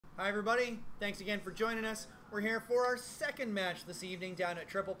Hi everybody, thanks again for joining us. We're here for our second match this evening down at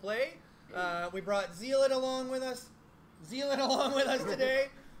Triple Play. We brought Zeellott along with us. Today.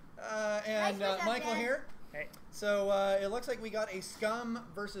 And Michael here. Hey. So it looks like we got a Scum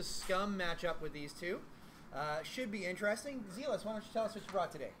versus Scum matchup with these two. Should be interesting. Zeellott, why don't you tell us what you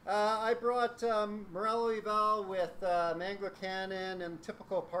brought today? I brought Moralo Eval with Mangler cannon and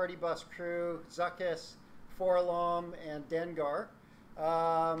typical party bus crew, Zuckuss, Forlom, and Dengar.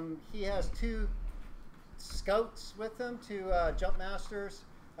 He has two scouts with him, two Jumpmasters.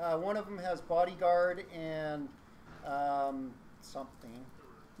 One of them has Bodyguard and something.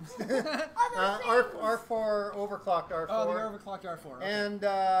 R4, Overclocked R4. Oh, the Overclocked R4. Okay. And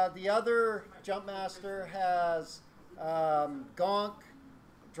the other Jumpmaster has Gonk,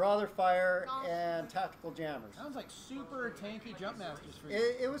 Draw Their Fire, and Tactical Jammers. Sounds like super tanky Jumpmasters for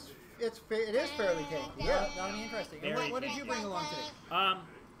you. It is fairly tanky. Yeah, that'll be interesting. And what did you bring along today?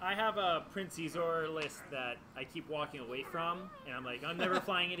 I have a Prince Xizor list that I keep walking away from, and I'm like, I'm never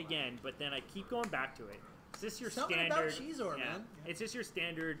flying it again, but then I keep going back to it. It's just your Something standard. about Xizor, man. It's just your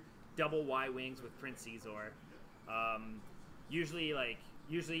standard double Y wings with Prince Xizor. Usually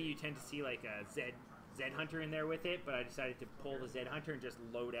you tend to see like a Z Hunter in there with it, but I decided to pull the Z Hunter and just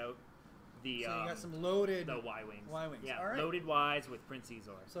load out the. So you got some loaded the Y wings. Y wings. Yeah, all right. loaded Ys with Prince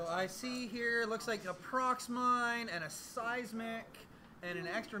Xizor. So I see here, looks like a Prox Mine and a Seismic and an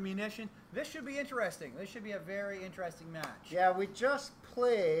extra munition. This should be interesting. This should be a very interesting match. Yeah, we just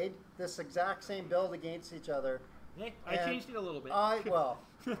played this exact same build against each other. Hey, I changed it a little bit.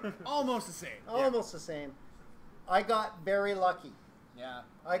 Almost the same. Almost the same. I got very lucky. Yeah.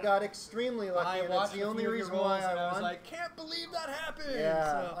 I got extremely lucky, and it's the only reason why I won. I was like, can't believe that happened.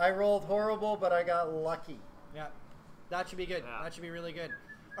 Yeah, so, I rolled horrible, but I got lucky. yeah, that should be good. Yeah. That should be really good.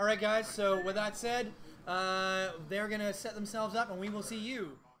 All right, guys. So with that said, they're gonna set themselves up, and we will see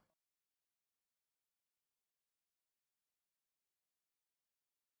you.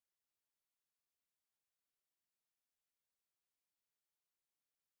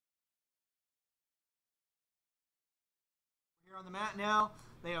 Here on the mat now,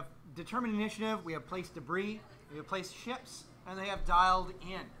 they have determined initiative, we have placed debris, we have placed ships, and they have dialed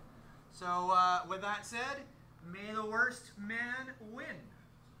in. So with that said, may the worst man win.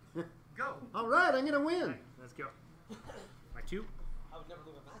 Go. All right, I'm gonna win. Right, let's go. My two. I would never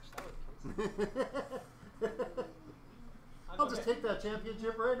lose a match. That was crazy. I'll just take that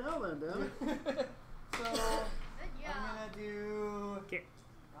championship right now, then, damn it. So I'm gonna do Okay.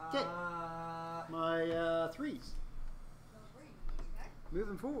 My threes.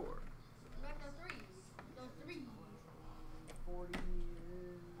 Moving forward. 40.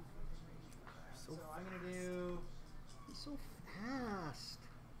 So I'm gonna do. He's so fast.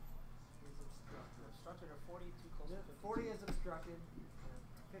 Obstructed or 40 too close to 50. 40 is obstructed.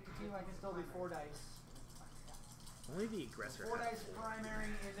 52, I can still do 4 dice. Only the aggressor. 4 dice primary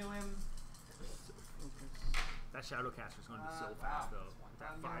into him. That Shadowcaster's going to be so fast, though. With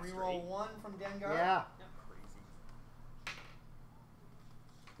that I'm 5 gonna straight. reroll 1 from Dengar. Yeah. Crazy.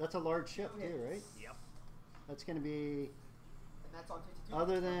 That's a large ship, too, right? Yep. That's going to be, And that's on 52.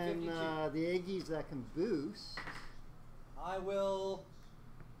 other than 52. the Aggies that can boost. I will.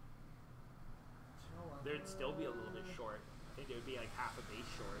 There'd still be a little bit short. I think it would be like half a base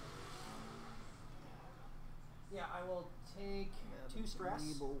short. Yeah, I will take 2 stress to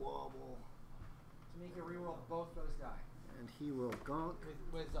Weeble wobble. make you reroll both those die And he will gonk.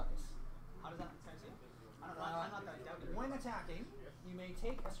 with Zuckuss. How does that can I see it? I don't know. I'm not that doubted. When attacking, you may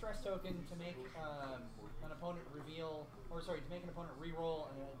take a stress token to make an opponent reveal, or sorry, to make an opponent reroll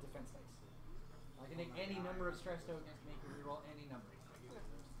a defense dice. I can take any number of stress tokens to make you reroll any number.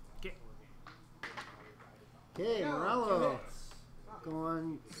 Okay. Okay, Go, 2 Moralo. hits.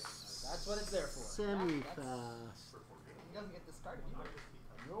 Going That's what it's there for. semi-fast. He doesn't get discarded.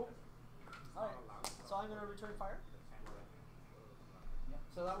 Nope. Alright. So I'm going to return fire. Yep.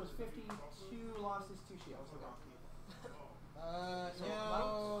 So that was 52, lost his 2 shields. Okay.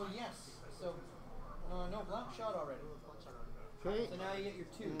 No, yes. So, no, blank shot already. Okay. So now you get your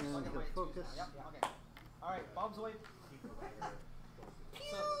 2. And So I get the my focus. Yep. Okay. Alright. Bob's away. So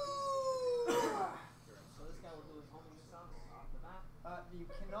this guy will do his homing sounds off the bat. You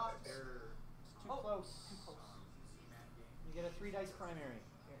cannot. It's too close. Too close. You get a 3 dice primary.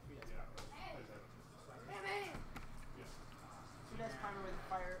 Okay, 3 dice primary. 2 dice primary with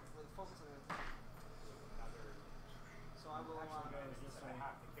fire, with focus on it. So I will This way.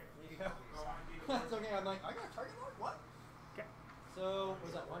 There you go. That's okay. I'm like, I got a target lock? What? Okay. So,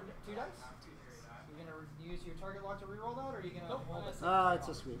 was that 2 dice? You're going to use your target lock to reroll that, or are you going to hold it? It's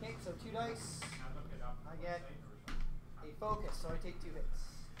a sweep. Okay, so 2 dice. I get a focus, so I take 2 hits.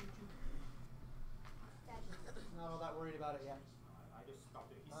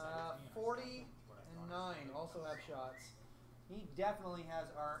 also have shots. He definitely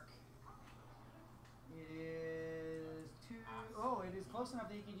has arc. It is 2. Oh, it is close enough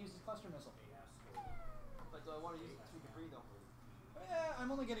that he can use his cluster missile. But do I want to use it through debris though?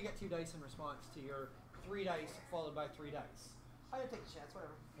 I'm only going to get 2 dice in response to your 3 dice followed by 3 dice. I gotta take a chance,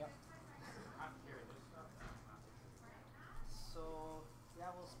 whatever. Yep. So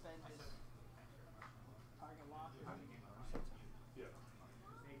that will spend his target lock.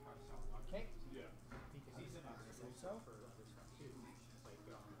 Okay. So.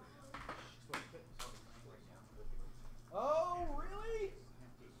 Oh, really?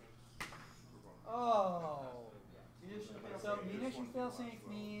 Oh. So munition failsafe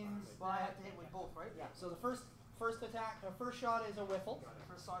means Well, I have to hit with both, right? yeah. So the first attack, the first shot is a whiffle.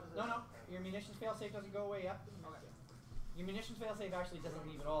 First shot is No. Your munitions failsafe doesn't go away yet. Okay. Your munitions failsafe actually doesn't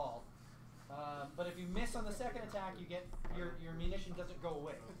leave at all. But if you miss on the second attack, you get your munition doesn't go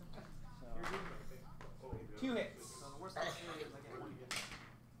away. So, 2 hits. So the worst I can do is I get 1 hit.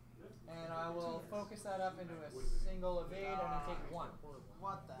 And I will focus that up into a single evade and I take 1.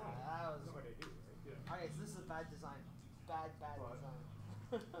 What the? That was. Okay, so this is a bad design. Bad design.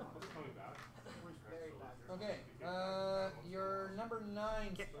 Very bad. Okay, your number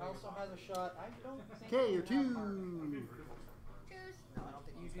 9 also has a shot. I don't think. Okay, you you're have 2. arc. No, I don't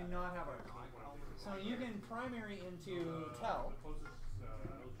think You do not have arc. So you can primary into Tell.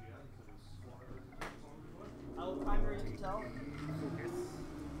 I'll primary into Tell.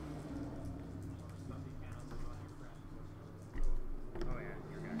 Oh yeah,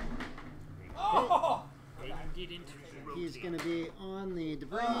 you're good. Oh! Yeah, you didn't. He's going to be on the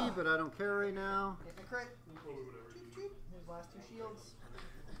debris, but I don't care right now. Hit the crit. His last 2 shields.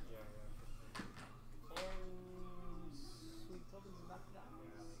 And Sweet Tokens is back down.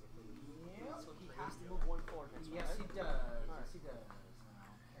 Yeah. So he has to move 1 forward next Yes, one, he right? does. Alright. Yes, he does.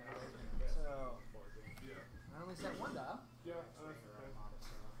 So, I only set 1 dial.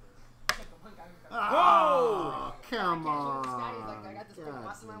 Oh, come I can't shoot this guy. He's on. like, I got this big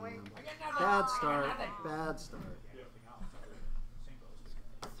bus in my way. Goddamn. I got nothing. Bad start. Bad start.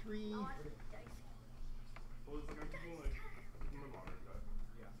 3.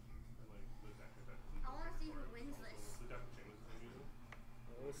 I want to see who wins this.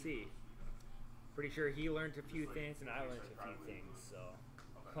 We'll see. Pretty sure he learned a few things and I learned a few things, so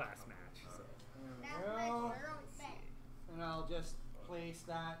class match. So. That's There we my go. girl bet. And I'll just place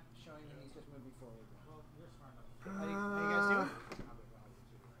that, showing that he's just moving forward. How you guys doing?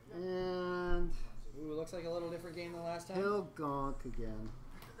 And Ooh, looks like a little different game than last time. he'll gonk again.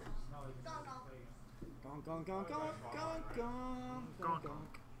 Gonk, gonk. Gonk, gonk, gonk, gonk, gonk, gonk, gonk, gonk.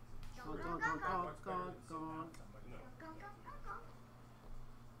 Gonk, gonk, gonk, gonk, gonk, gonk. Gonk, gonk, gonk, gonk.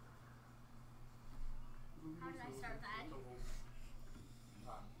 How did I start that?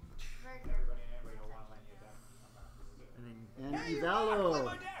 Very good. And then And Hey, you're back! Play Evalo.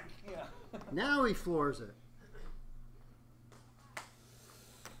 my deck! Yeah. Now he floors it.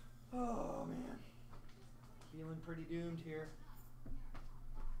 Oh, man. Feeling pretty doomed here.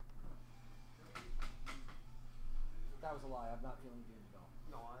 That was a lie. I'm not feeling doomed at all.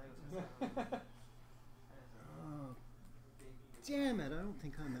 No, I think it's Oh, damn it. I don't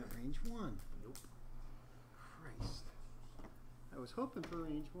think I'm at range 1. Nope. Christ. I was hoping for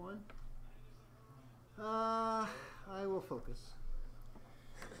range 1. I will focus.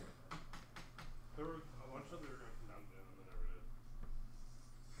 There were a bunch of them going to come down to him, and they never did.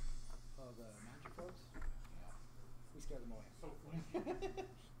 Oh, the magic folks? Yeah. We scared them away. So funny.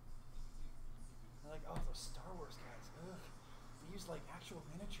 They're like, oh, those Star Wars guys. Ugh. They use like actual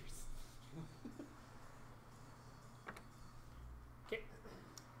miniatures. okay.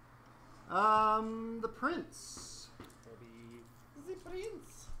 The Prince. Will be The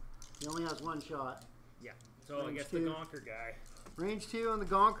Prince. He only has 1 shot. yeah. So I Range guess 2. the Gonker guy. Range 2 on the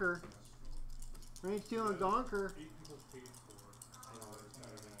Gonker. Range 2 on the Gonker. 8 people paid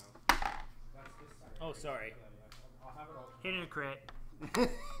for it. Oh, sorry. Hitting a crit. Yeah.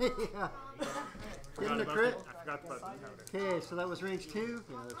 Forgot Getting the about crit. I forgot about the powder. Okay, so that was range 2.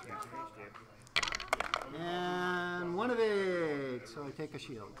 Yeah, that's Yeah, right. range 2. And 1 evade, so I take a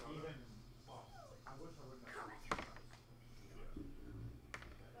shield.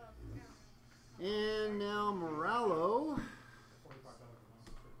 And now Moralo.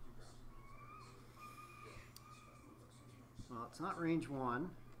 Well, it's not range 1.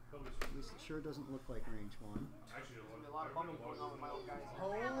 At least it sure doesn't look like range 1. Actually, There's gonna be a lot of bumping going on with my old guys.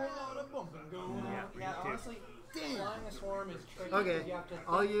 Whole lot of bumping going on. Yeah, Yeah, me too. honestly, flying a swarm is tricky. Okay, because you have to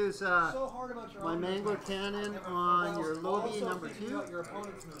I'll think use so hard about your my own Mangler movements. cannon And on while your Lobby also number thinking 2. about your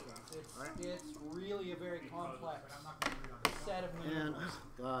opponent's movements. It's really a very complex set of And, maneuvers.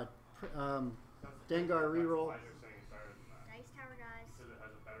 oh God, Dengar reroll. Why they're saying it's better than that. Dice tower, guys. Because it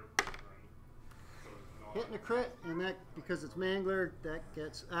has a better run. So it's not. Hitting a crit, and that, because it's Mangler, that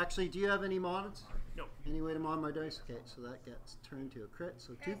gets... Actually, do you have any mods? No. Any way to mod my dice? Okay, so that gets turned to a crit,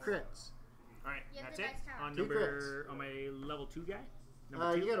 so 2 crits. All right, You have that's the it. dice tower. On Two number on my level 2 guy.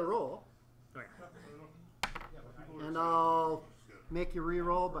 Number 2. You get a roll, Okay. and I'll make you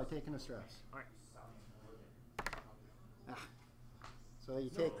re-roll by taking a stress. All right. So you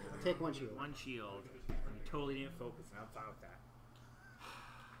take 1 shield. 1 shield. You totally didn't focus, and I'm fine with that.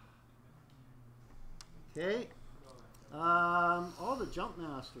 Okay. All the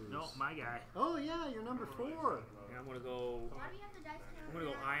Jumpmasters. No, my guy. Oh yeah, you're number 4. And I'm gonna go. Why do you have the dice tower? I'm gonna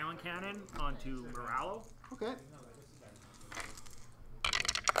go ion cannon onto Moralo. Okay.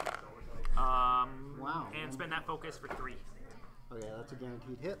 Wow. And spend that focus for 3. Okay, that's a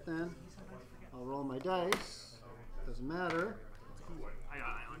guaranteed hit then. I'll roll my dice. Doesn't matter. I got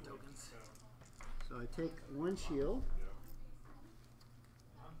ion tokens. So I take 1 shield.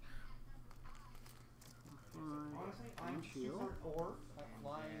 Honestly, I'm 1 shield. super poor at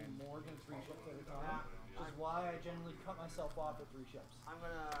flying more than 3 ships at a time, which is why I generally cut myself off at 3 ships. I'm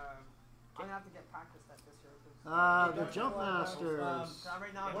gonna have to get practiced at this here. The Jumpmasters.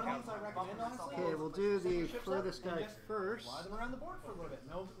 Right now, One of the things I recommend, honestly, Okay, we'll do the ships furthest up and guy just first. fly them around the board for a little bit.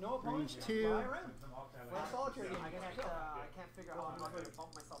 No opponents. Range Just 2. Fly around. Like solitary game. I can't figure out how I'm going to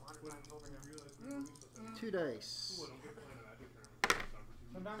bump myself 100 times over here. 2 dice.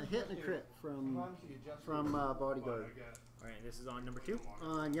 Sometimes A you hit just and a do- crit from sometimes you just- Bodyguard. All right, this is on number 2.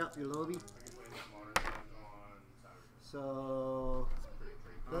 Yep, your Lobby. So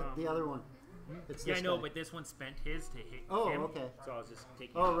the other one. It's Yeah, this I know, guy. but this one spent his to hit Oh, him. okay. So I was just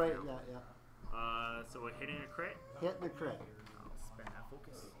taking. Oh it right, now. yeah. So a hit and a crit. Hit and a crit. I'll spend that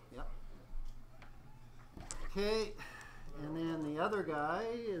focus. Yep. Okay, and then the other guy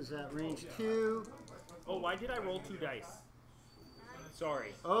is at range 2. Oh, why did I roll 2 dice?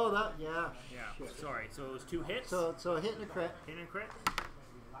 Sorry. Oh, that yeah. Yeah. Shit. Sorry. So it was 2 hits. So a hit and a crit. hit and a crit.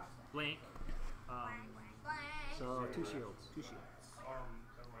 Blink. Blank. So 2 shields. 2 shields.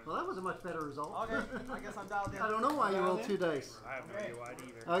 Well, that was a much better result. Okay, I guess I'm dialed in. I don't know why you rolled 2 dice. I have no idea why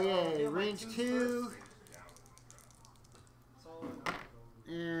either. Okay, range 2 So,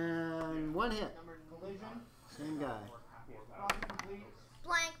 and 1 hit. number Collision. Same guy. Crossing complete.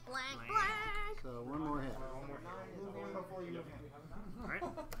 Blank, blank, blank. So 1 more hit. Move in before you move in. All right.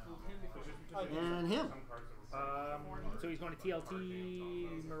 And him. So he's going to TLT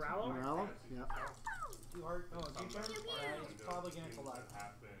Moralo. Moralo. Yep. Too hard. No, it's your turn. He's probably gonna collide.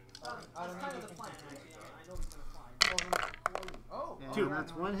 I don't kind know of if the you plan. can. I know he's going to fly. Oh. And 2.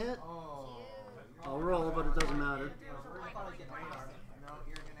 that's 1 hit. Oh. I'll roll, but it doesn't matter. I thought I'd get my ass. No,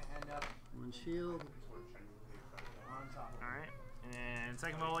 you're gonna end up 1 shield. on top. All right. And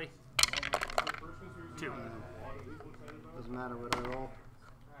second volley. 2. Doesn't matter what I roll. Alright.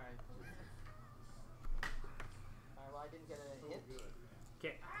 Alright, well, I didn't get a hit.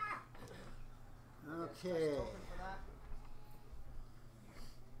 Okay. Okay. Open for that.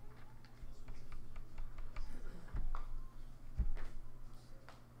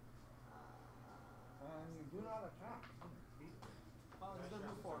 And you do not attack. Well, he's going to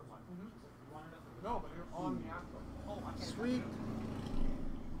move forward one. No, but you're on the astro. Oh, I can't. Sweet.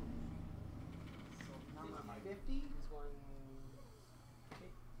 So, number 50 is going.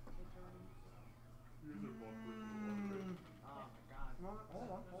 Oh my god. Hold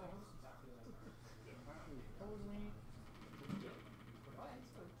on. Totally. Oh, yeah,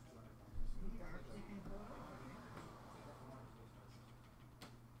 it's good.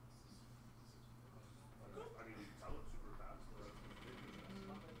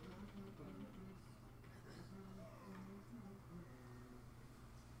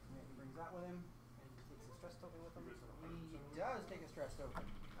 He brings that with him, and he takes a stress token with him. He does take a stress token.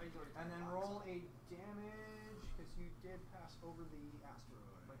 And then roll a damage, because you did pass over the asteroid.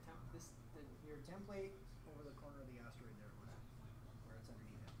 Your template over the corner of the asteroid there, where it's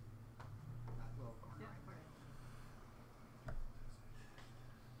underneath it. That little corner right there.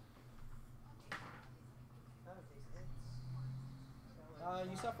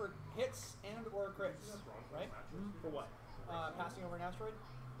 You suffer hits and or crits, right? For what? Passing over an asteroid.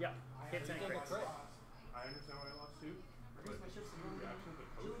 Yeah. Hits You and take a crits. crit. I understand why I lost 2. Reduce my ship's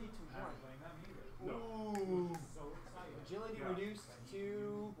agility to 1. Ooh. Agility reduced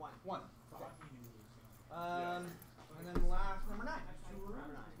to 1. Okay. And then last number 9. He's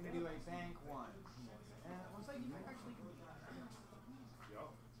gonna do a bank 1. And it looks like you actually can. Wow.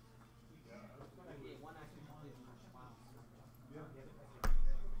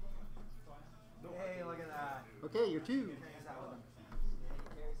 Hey, look at that. Okay, you're 2. Carries that with him.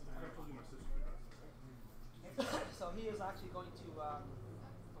 I told you my sister did that. he is actually going to.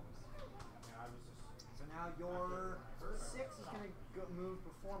 So now your 6 is going to move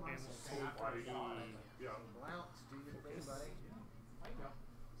before my 6. Loadout, do your thing, buddy.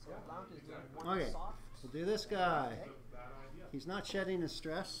 So Loadout is doing one Okay, soft. we'll do this guy. He's not shedding his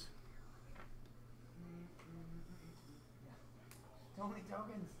stress. Tony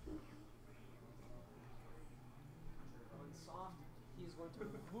tokens. Going soft. He is going to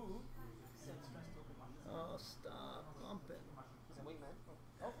move. Send stress token. Oh, stop bumping. He's a wingman.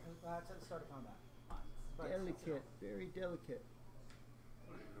 Oh, that's at the start of combat. Delicate, very delicate.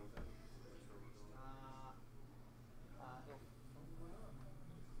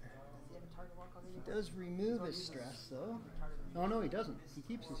 Does he have a target lock on He him? does remove his stress, though. Oh, no, he doesn't. He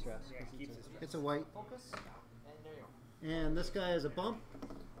keeps his stress. Yeah, he keeps his stress. It's a white. Focus. And there you go. And this guy has a bump.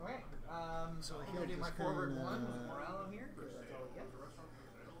 Okay, so I'm he'll going to do my just forward kinda- one with Moralo here. That's all we get.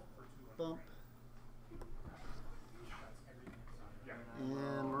 Bump.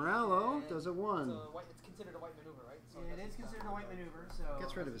 And Moralo does a 1. So white, it's considered a white maneuver, right? So It is considered a white maneuver, so...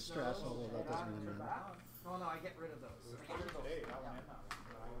 Gets rid of his stress, those, although that doesn't really matter. Oh no, I get rid of those. Get rid of those.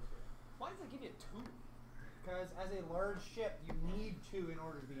 Why does it give you 2? Because as a large ship, you need 2 in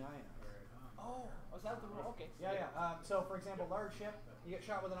order to be ion. Oh, is that the rule? Okay. Yeah, yeah. So for example, large ship, you get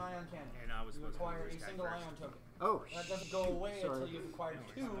shot with an ion cannon. And I was You supposed to acquire do a this guy single first. ion token. Oh, That doesn't go away sorry. until you've acquired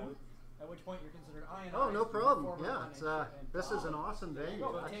 2, at which point you're considered ionized. Oh, no and problem. form Yeah, an it's, ion ship and this is an die. awesome There you venue,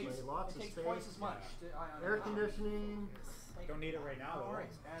 go. It actually. takes, Lots it of takes space. twice as much to ionize. Air conditioning. Don't need it right now, No though.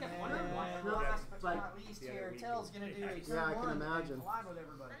 worries. And Kept then wondering why it last but like- not least Yeah, here, we Tell's can- going to do a Yeah, turn I can 1 imagine. and collab with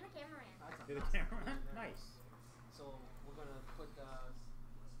everybody. I'm the cameraman. That's Do the awesome. camera. Nice. So we're gonna put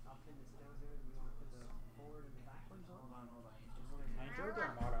I'll pin this down there. We want to put the forward and the backwards on. Hold on. I enjoyed the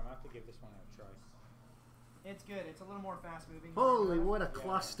Armada. I'm gonna have to give this one a try. It's good. It's a little more fast moving. Holy, what a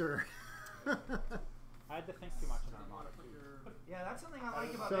cluster. I had to think too much in Armada too. Yeah, that's something I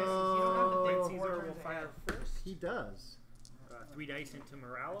like about this. Is you don't have to So- think Xizor 4 will turns fire ahead. first. He does. 3 dice into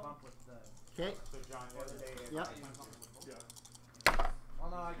Moralo. Bump with the... Okay. So John, the other day. Yep. Well,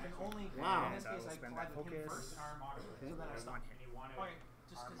 no, I can only... Wow. In this And I case, will I spend collide that with him focus. first. Armada. So then I There's stop. one hit. And he wanted Okay,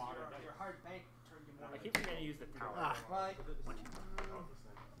 just Armada because your hard bank turned you more. I keep forgetting to use the tower. Ah. Right.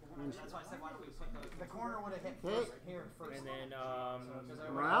 That's why I said why don't we put The corner would have hit Okay. first, here first. And then, Because I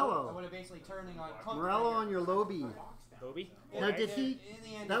Moralo. would have basically turning on... Clunk Moralo right on your Lobby. Bobby? Now, here. did he? In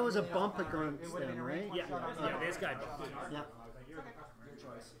the end, That it was a really bump doesn't matter. against It would have been them, a range right? one Yeah, shot on yeah, the this guy. Yep. Your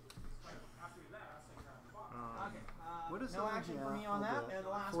choice. Um, What is No that? action Yeah, for me on I'll that. do it. And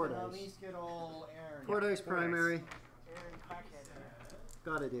last 4 but not dice. least, good old Aaron. 4 dice Four dice. primary. Aaron Crackhead.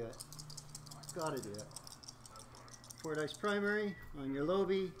 Gotta do it. Gotta do it. 4 dice primary on your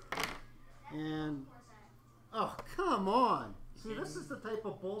Lobby. And... Oh, come on! See, this is the type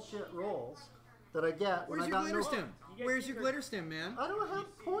of bullshit rolls that I get when Where's I your got glitter no... stem? get Where's your your- glitter stem, man? I don't have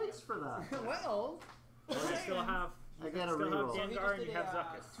points for that. Well, you still have... I got a still have reroll. So he Dengar just and did you a, have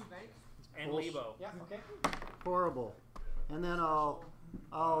Zuckuss. 2 bank. And Bullshit. Lebo. yeah, okay. Horrible. And then I'll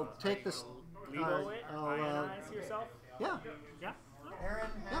take this... Lebo it? I'll, Ionize yourself? yeah. Yeah. Aaron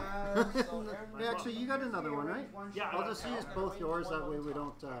has... so Aaron Actually, you got another one, right? Yeah, I'll just use both yours, that way we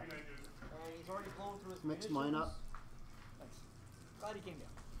don't And he's already blown through his mix mine up. Thanks. Glad he came down.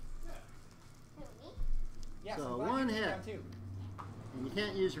 Who, me? Yes, So, I'm glad one you came hit. down too. And you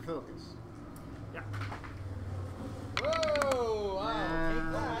can't use your focus. Yeah. Whoa! Wow, take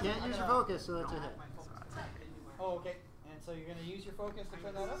And that. you can't use your focus, so that's a hit. Oh, okay. And so you're going to use your focus to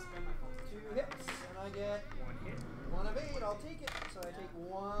turn that up? 2 hits. And I get 1 hit. 1 of 8. I'll take it. So I take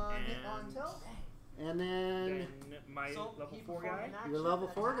 1 hit on And- Tell. And then Then my So level he 4 performed guy. an action Your level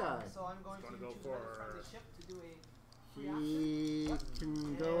and 4 attack, guy. So I'm going Gonna to go choose for- another target ship to do a free action. he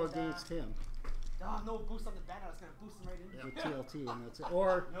can go And, against him. Oh, no boost on the banner. It's going to boost him right into The TLT, and that's it.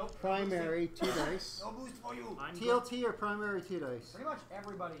 Or Nope. primary 2 dice. No boost for you. I'm TLT or primary 2 dice. Pretty much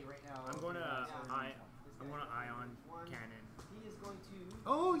everybody right now. I'm going to Yeah. I'm going to ion cannon. He is going to.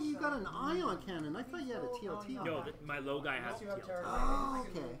 Oh, you got an ion cannon. I thought you had a TLT on No, that. my low guy has Unless you have TLT. target. Oh,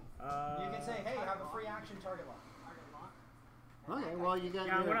 okay. You can say, hey, have a free action target lock. Okay, well, you got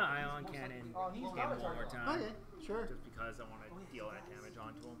Yeah, I'm your... going to ion cannon Oh, he's him got a one more target. time. Okay, sure. Just because I want to deal that damage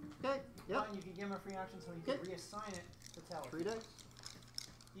onto him. Okay, yep. And you can give him a free action so he can Okay. reassign it to Tell. 3 dice.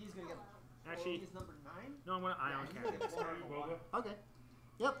 He's going to get. Actually, he's number 9. no, I'm going to ion cannon this time. Okay.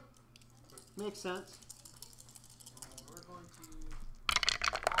 Yep. Makes sense. We're going to.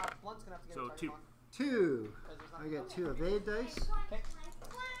 Blunt's going to have to get So a target 2. lock, 2. 'cause there's I not- get 2 evade dice. Okay.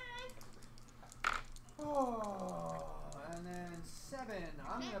 Oh, and then 7.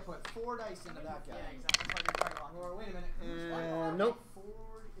 I'm going to put 4 dice into that guy. Yeah, exactly. That's why they're target lock. Or wait a minute. Nope. 4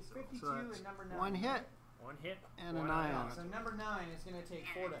 is 52 So that's and number 9. 1 hit. One hit. And one an eye on ion. it. So number 9 is going to take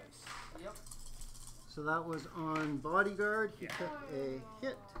 4 dice. Yep. So that was on Bodyguard. He Yeah. took a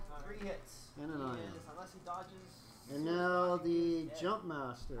hit 3 hits. and an eye on. Unless he dodges. And now the Yeah.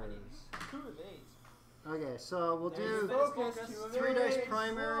 Jumpmasters. 2 evades. Okay, so we'll There's do focus. 3 dice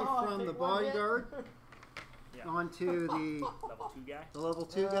primary Oh, from take the one hit. Bodyguard Yeah. onto the Level 2 guy. level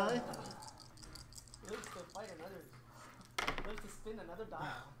 2 guy. He lives to fight another. Lives to spin another dial.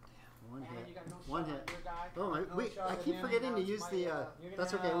 One And you hit. got no One shot hit. on your guy. Oh my! No Wait, shot I at keep him. forgetting to Now use it's the. my, You're gonna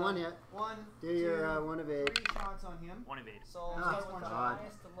That's okay. have 1 hit. 1, Do your 2, 1 evade. 3 shots on him. One evade. So Oh, start with the God.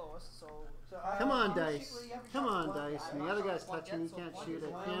 highest to lowest. So Come on, you dice. shoot- you have a Come shot on, one. dice. Yeah, And I'm the not other sure guy's what touching. You yet, so can't one shoot is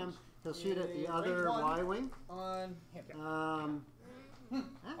at lounge. him. He'll shoot at the Range other one. Y-wing. On him.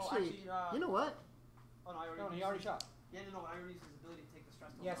 Actually, you know what? Oh no, I already. No, he already shot. Yeah, no, I already used his ability to take the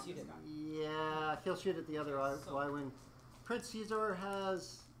stress. Yes, on you this did. guy. Yeah, he'll shoot at the other So- Y-wing. Prince Xizor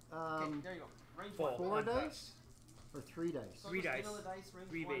has Okay, there you go. Range Full. 1. 4 One dice or 3 dice. So 3 just dice. vanilla dice, range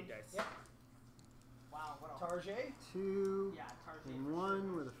 3 1. evade dice. Yep. Wow, what a Tarjay. 2 yeah, Target. and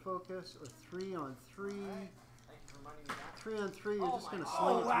 1 with a focus, or 3 on 3. Thanks for reminding me of that. 3 on 3, you're Oh just going to my swing God.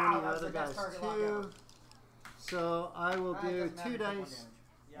 at Oh, one wow, of your that's other the best guys target lock too. ever. So I will It do doesn't matter, 2 take 1 dice damage.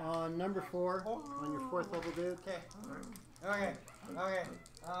 Yeah. on number 4 on your 4th level dude. Okay. Okay. Okay.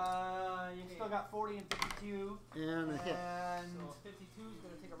 You still got 40 and 52. And a hit. And So 52 is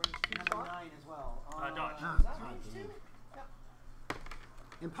going to take a range 2 number shot. 9 as well. Dodge. Is Ah, that God range damn 2? it. Yep.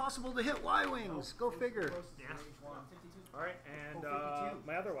 Impossible to hit Y-wings. Go figure. Yeah. Range 1. 52. Alright, and Oh, 52.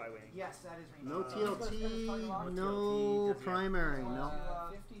 my other Y-wing. Yes, that is range No 1. TLT, no TLT, primary, no.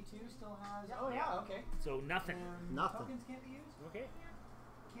 52 still has. Yeah. Oh, yeah, okay. So nothing. And Nothing. Tokens can't be used? Okay.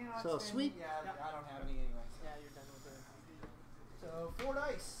 Cannot So, spend- sweep. Yeah, Yeah. I don't have any anyway. Yeah, you're done with it. So 4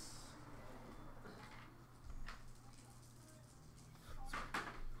 dice.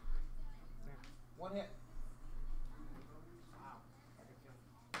 One hit. Wow.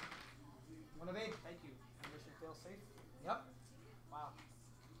 1 evade. Thank you. Mission fail safe. Yep. Wow.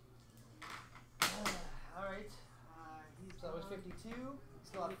 All right. So that was 52.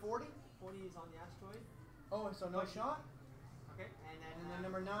 Still at 40. 40 is on the asteroid. Oh, so no shot. Okay. And And then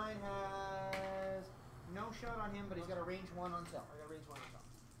number 9 has no shot on him, but he's got a range 1 on cell. I got range 1 on top.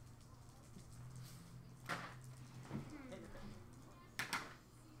 Hit your crit.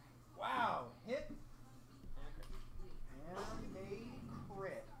 Wow. Hit And crit. and a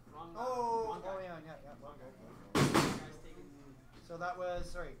crit. Wrong guy. Oh, Wrong guy. oh yeah, yeah, yeah. Wrong Okay. guy. Guy's taking So that was,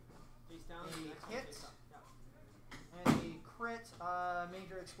 sorry, face down. A the next one hit. face up. Yeah. and a crit,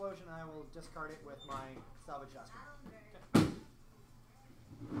 major explosion. I will discard it with my salvage astromech.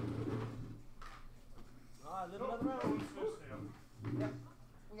 Ah, a little other round. Yep,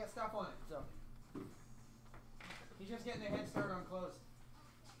 we got stuff on it, so. He's just getting a head start on clothes.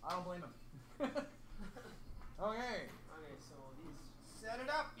 I don't blame him. Okay, Okay, so these. set it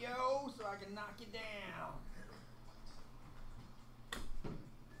up, yo, so I can knock you down.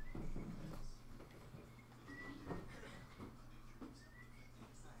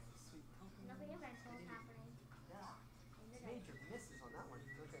 Sweet company. Nothing eventful is happening. Yeah. In the day. Major misses on that one.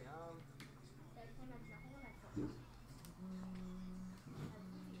 Okay, There's pretty much nothing eventful. In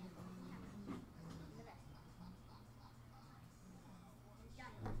the day. Giant is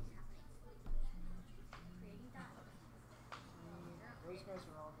happening. Creating dials. Those guys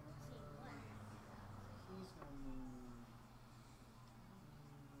are all gonna Seeing what? He's gonna move.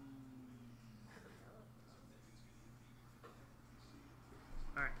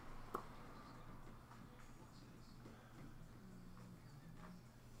 Alright.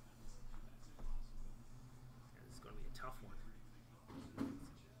 This is going to be a tough one.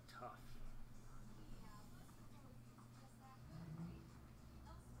 Tough.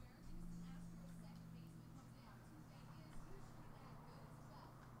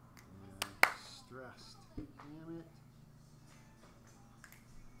 Stressed. Damn it.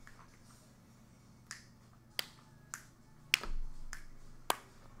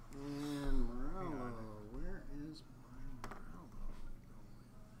 And Moralo. Where is my Moralo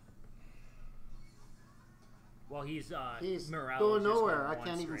Well, he's going? He's Morale going is just nowhere. I one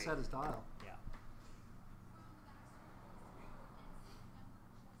can't even straight. set his dial. Yeah.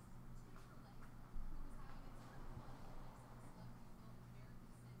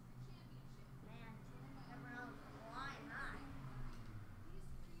 Man, everyone else is flying high.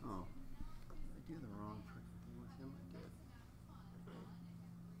 Oh. Did I do the wrong freaking thing with him? I did.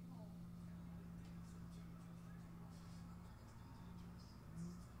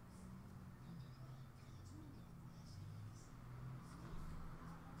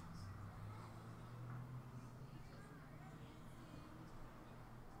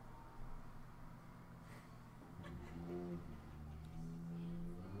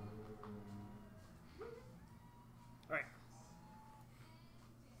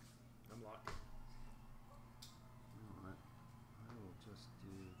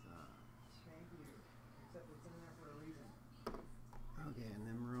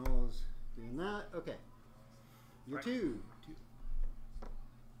 Doing that. Okay. You're Right. two.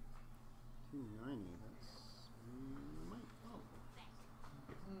 290. That's might. Oh.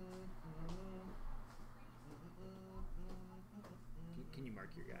 Can you mark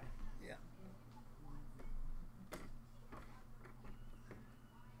your guy? Yeah.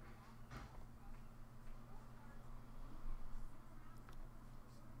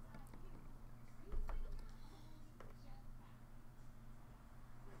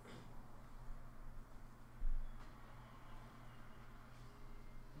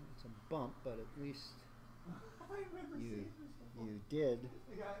 It's a bump, but at least you did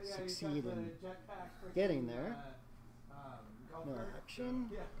succeed in getting there. No action.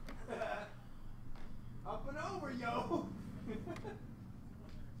 Yeah. Up and over, yo!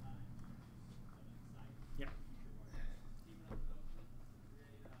 Yeah.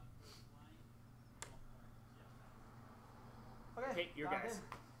 Okay, your dial guys. in.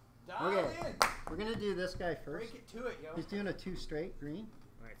 Dial Okay, in. we're gonna do this guy first. Break it to it, yo. He's doing a 2 straight green.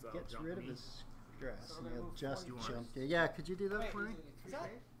 All right, so I'll Gets jump rid of me. his stress. So we're And gonna he'll move just 40. jumped it. Yeah, could you do that Wait, for me? is that?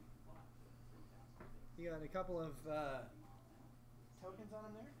 You got a couple of tokens on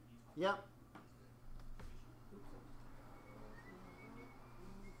him there? Yep.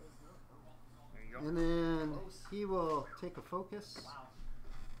 There you go. And then he will take a focus. Wow.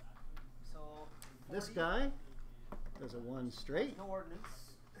 So This 40. guy does a 1 straight. No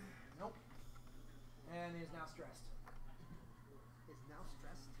ordnance. Nope. And is now stressed. Is now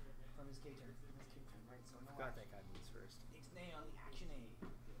stressed. From his K turn. His K turn, right? So no Forgot action. that guy moves first. Next nay on the action A.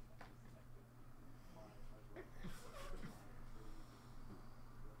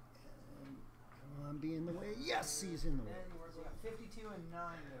 Come on, be in the way. Yes, he's in the way. And we're got 52 and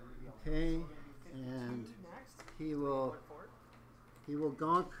 9 to reveal. Okay, So we're gonna do 52 and next. he will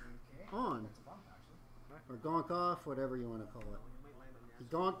gonk on That's a bump, actually. or gonk off, whatever you want to call it. He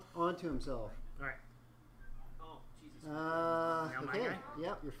gonked onto himself. All right. Oh, Jesus. Now my Okay. guy?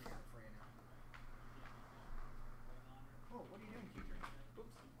 Yep. You're. Oh, what are you doing, Keeper?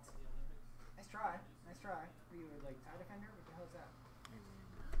 Oops. Nice try. Nice try. Are you like tie defender? What the hell is that?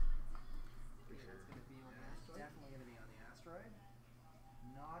 It's gonna be on the asteroid. Definitely going to be on the asteroid.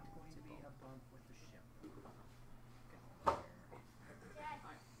 Not going to be a bump with the ship. There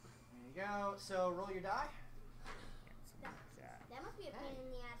you go. So roll your die. Something like that. That must be a pain in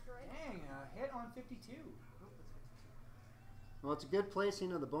the asteroid. Dang, hit on 52. Well, it's a good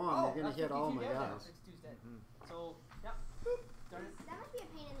placing of the bomb. Oh, You're gonna that's hit all 52 my dead now. guys. 62's dead. So, yep. Boop. Darn it. That must be a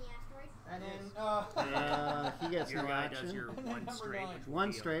pain in the asteroid. And then, He gets Your no guy action. does your And then one number straight. 9. Which will One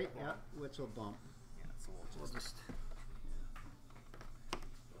be a straight. bump. Yeah, which will bump. Yeah, so we'll just.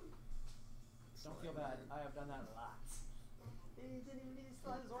 Don't feel bad. I have done that lots. He didn't even need to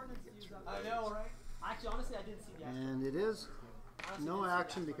slide his ordnance to use that. I know, right? Actually, honestly, I didn't see the asteroid. And it is Honestly, no didn't see the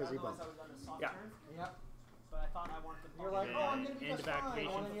action asteroid. because he Otherwise, bumped. I would have done a soft Yeah. turn, Yep. but I thought I wanted to bump You're like, your oh, guy. I'm going to be End just of fine.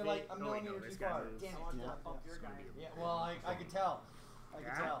 activation And then you're like a complete. Oh, wait, no, millimeter this too guy far. moves. Damn I it. wanted Yeah. to bump your It's guy. gonna be a Yeah, well, I could tell. I could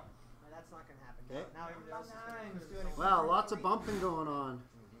Yeah. tell. No, that's not going to happen. Okay. Now everybody else is Nine, going let's to do it. Wow, lots of bumping going on.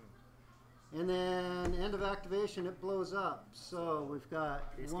 And then end of activation, it blows up. So we've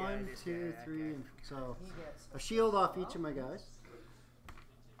got This guy, 1, this 2, guy, 3, that and so He gets a shield off each of my guys.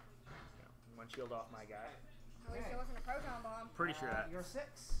 One shield off my guy. At least it wasn't a proton bomb. Pretty sure that's You're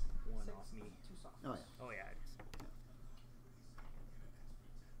 6. one 6, off me. 2 soft. Oh yeah. Oh yeah, it is.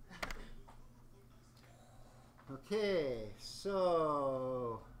 Okay,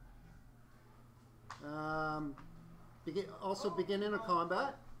 so also beginning of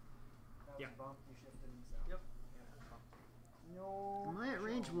combat. That was Yeah. a bump. You shifted himself. Yep. No. Am I at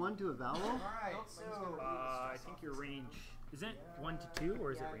range 1 to Eval? Alright, Nope, so. I'm just gonna I think your range is it 1 to 2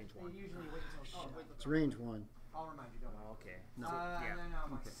 or is it range 1? They usually wait until ship. It's range 1. I'll remind you, don't worry. Oh, okay. No. yeah. And then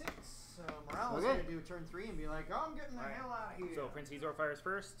my Okay. 6. So Moralo's Okay. going to do a turn 3 and be like, oh, I'm getting the Alright. hell out of here. So Prince Xizor fires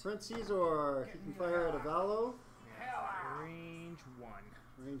first. Prince Xizor, he can fire at Evalo. Range 1.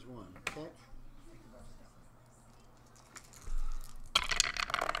 Range 1. Okay.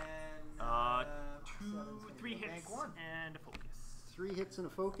 And, 3 hits Bank 1. and a focus. 3 hits and a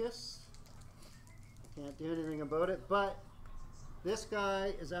focus. Can't do anything about it, but this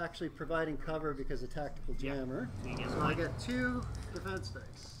guy is actually providing cover because of Tactical Yeah. Jammer. So you get So I one. get 2 defense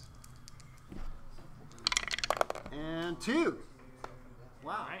dice. And 2.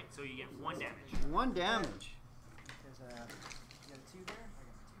 Wow. All right, so you get 1 damage. 1 damage. There's a, you got a 2 there?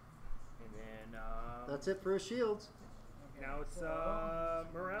 I And then That's it for his shields. now it's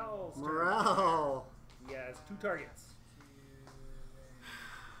Morale's turn. Morale. He has 2 targets.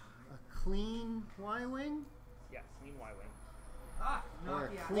 A clean Y-wing Yeah, clean Y-wing. Ah, or knock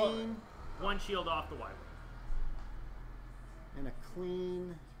a you out. clean 1 shield off the Y-wing. and a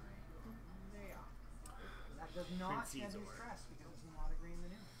clean does not Prince get his Xizor. stress because it's not a green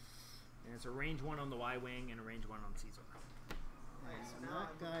maneuver. And it's a range 1 on the Y wing and a range 1 on Xizor. Alright, so And now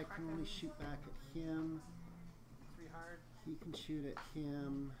that guy can only shoot back at him. 3 hard. He can shoot at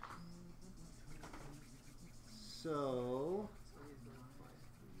him. So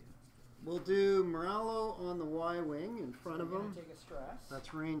we'll do Moralo on the Y wing in front of him. Take a stress.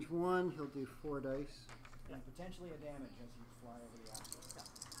 That's range 1. He'll do 4 dice. And potentially a damage as you fly over the axis.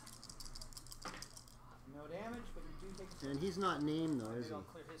 No damage, but you do take a stress. And he's not named though, is Maybe he? I'll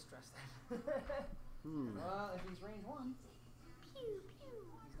clear his stress then. Well, if he's range 1, Pew pew.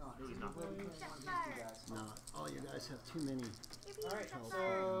 he's not. He's not. He's one of these two guys. No, all you guys have too many. Alright, Pew, pew,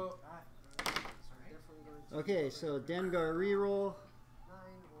 so definitely going to Okay, so Dengar reroll. 9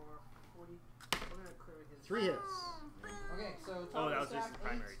 or 40. We're going to clear his 3 hits. Okay, so top Oh, of that the was just stack, the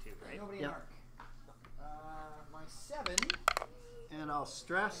primary 8, too, right? Nobody Yep. in arc. My 7. And I'll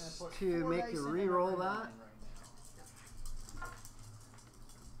stress put to 4 make dice you in reroll number that. 9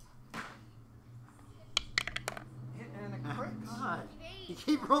 Hit and a crit. God, you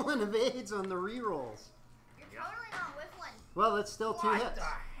keep rolling evades on the rerolls. You're totally not with one. Well, it's still 2 What hits.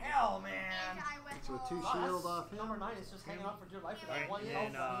 the hell, man? So 2 Wow, shield that's- off him. Number 9 is just hanging out for dear life. With Alright, one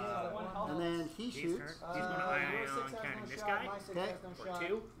and, health, one health. And then he He's shoots. turn. He's going to eye your 6 on has counting no this shot, guy. My 6 Okay. has no For shot.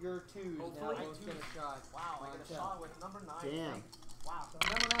 2. Your 2's now Hopefully. both get a shot. Wow, I got a shot with number 9. Damn. Wow. So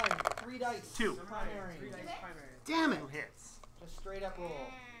number 9, 3 dice. 2. Primary. 3 dice primary. Damn it! 2 hits. Just straight up roll.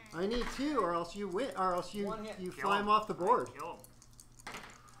 I need 2 or else you win, or else you, One hit. you Kill fly him off the board Kill him.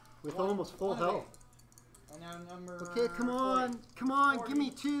 with One- almost full one health. And now number Okay, come 40. on, come on, 40. give me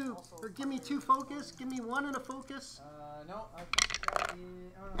 2, Also or give me 2 focus, give me 1 and a focus, No, I think that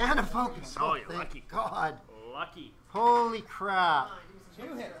is... Oh, no, and a that's focus. Oh, you're thank lucky. God. Lucky. Holy crap.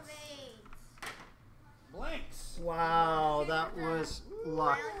 2 hits. Blanks. Wow, that was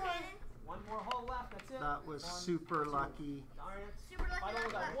luck. One more hull left, that's it. That was One, super 2. lucky. Darn it. Super lucky I only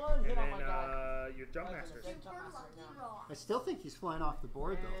rock. got one And hit on then my guy. your Jumpmaster. Super lucky rock. I still think he's flying off the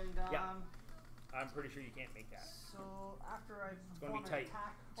board though. And, Yeah. I'm pretty sure you can't make that. So after I gonna be perform an tight.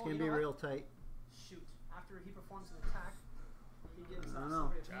 attack, It's going to be real tight. Shoot! After he performs an attack, he gives I us. don't know.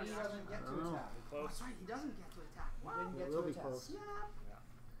 He doesn't get I to don't know. attack. Close. That's right, he doesn't get to attack. He didn't It get will to be attack. close.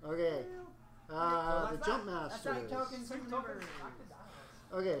 Yeah. Okay. So The that's Jumpmaster. That's right, tokens. Two tokens.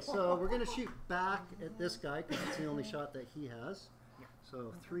 Okay, so we're going to shoot back at this guy because it's the only shot that he has.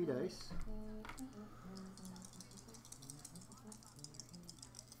 So 3 dice.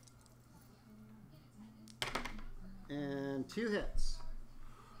 And 2 hits.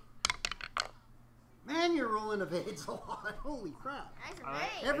 Man, you're rolling evades a lot. Holy crap. Nice Alright.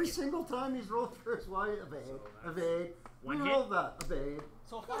 evade. Every single time he's rolled for his Y, evade. So that's Evade. one Reroll that. Evade.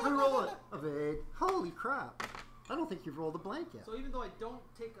 So Reroll it. Evade. Holy crap. I don't think you've rolled a blank yet. So even though I don't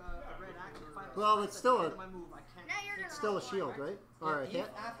take a red action, if I have a Well, stress it's at still the a- end of my move, I can't. Now you're take gonna Still a roll shield, right? Alright, If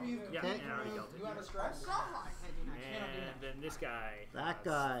hit. after you Yeah, Okay. and I already dealt it. you have a stress. Go on. I can't do that. I cannot do And that. then this guy. That has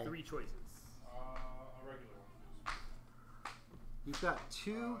guy. 3 choices. A regular one, please. You've got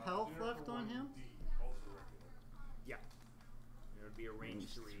 2 health Dinner left for on 1 him? D, also regular. Yeah. It would be a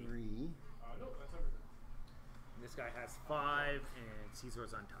range 3. 3. No, that's everything. This guy has 5, and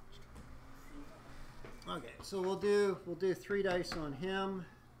Xizor's untouched. Okay, so we'll do 3 dice on him.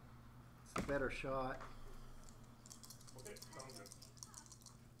 It's a better shot. Okay, sounds good.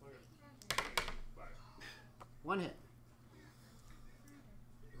 Okay. Bye. 1 hit.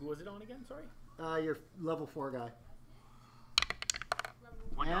 Who was it on again? Sorry. Your level 4 guy.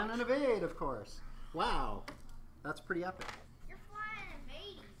 One And dodge. an evade, of course. Wow. That's pretty epic. You're flying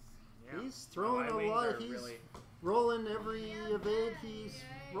evades. Yeah. He's throwing My a wings lot are of, he's really. rolling every evade he's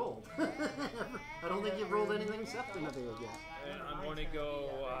rolled. I don't think you've rolled anything except an evade yet. And I'm going to go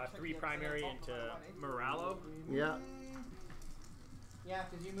 3 primary into Moralo. Yeah. Yeah,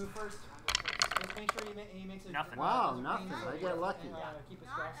 because you move first. Just make sure he makes it. Nothing. Wow, nothing. I get lucky. Keep it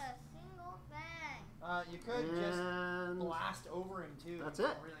Not stress. a single thing. You could just And blast over him too. That's and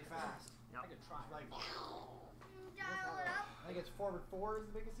it. go really fast. Yep. I could try. Like, Dial it up. I think it's forward 4 is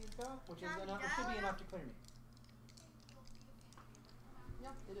the biggest he's go, which is enough. It should be enough to clear me.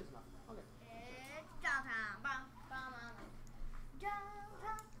 Yep, it is enough. Okay. It's downtown. Bum, bum, bum.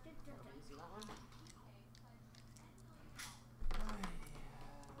 Downtown. You see that one?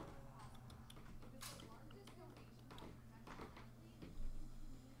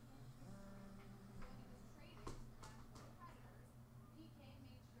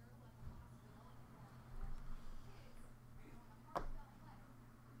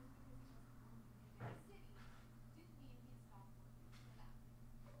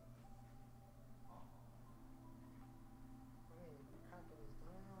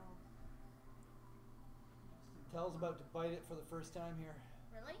 Mel's about to bite it for the first time here.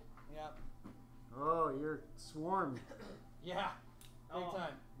 Really? Yeah. Oh, you're swarmed. Yeah. Big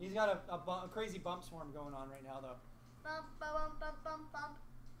time. He's got a crazy bump swarm going on right now, though. Bump, bump, bump, bump, bump.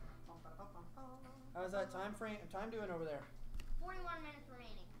 How's that time doing over there? 41 minutes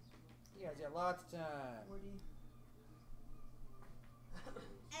remaining. You guys got lots of time. 40.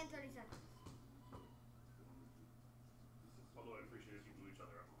 And 30 seconds. Although I appreciate if you blew each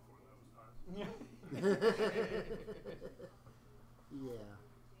other up before that was time. Yeah.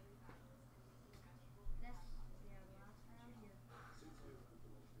 This is the last round here.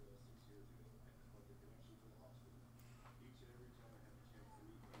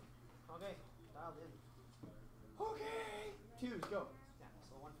 Okay, dialed in. Okay. 2s, go. Yeah,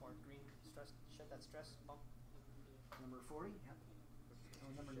 so 1 for green. Stress, shed that stress. Bump. Number 40. Yep. So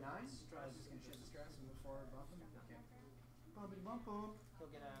number 9. Just gonna shed the stress and move forward, bump him. Okay. Bumpity bump boom. He'll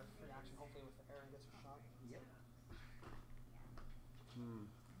get a free action, hopefully, with the Aaron gets a shot. Yep. Hmm.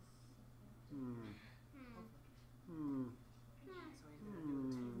 Hmm. Hmm. So he's gonna do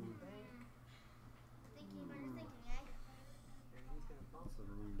a 2 bang. Thinking what you're thinking, eh? And he's gonna bump. So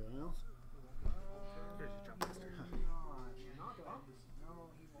the room dials. Here's your Jumpmaster. Not bump.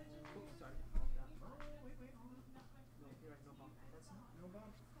 No, he won't. Oops, sorry. Bump that. Wait, hold on. No, you're right, no bump. That's No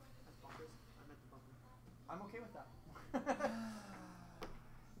bump. bumpers. I meant the bumper. I'm okay with that.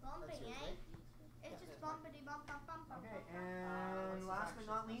 Bumping, yours, eh? right? It's Yeah, just that's bumpity bump, bump, bump, bump. Okay, bump, bump. and last but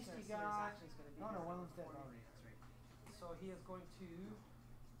not least, you got. No, No, one of them's dead already. That's right. So he is going to.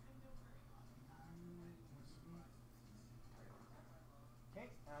 Okay,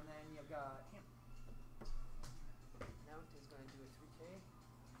 and then you've got him. Mount is going to do a 3K.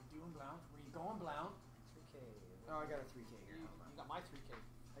 Doing Blount. Where you going, Blount? 3K. Oh, I got a 3K here. You got my 3K.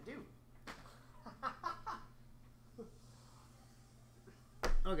 I do.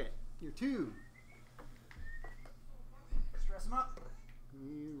 Okay, your 2. Stress him up.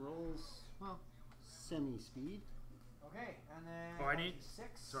 He rolls, well, semi-speed. Okay, and then Oh, I didn't-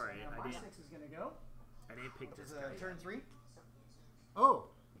 6. sorry, and I my didn't- 6 is gonna go. I didn't pick Which this is guy. turn 3. Oh,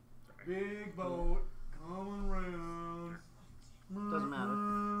 Big boat coming round. doesn't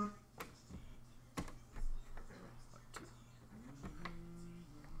matter.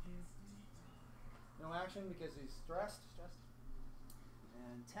 No action because he's stressed.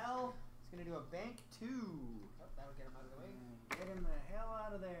 And Tell is gonna do a bank 2. Oh, that'll get him out of the way. And get him the hell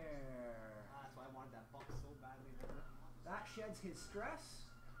out of there. That's why I wanted that bump so badly there. That sheds his stress.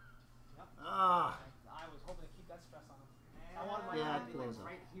 Yep. Ah. I was hoping to keep that stress on him. And I wanted my Yeah, hand to be close like up.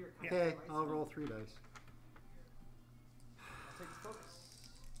 right here. Kind Okay, of, right? I'll So roll 3 dice. I'll take his focus.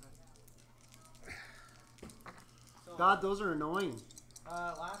 So, God, those are annoying.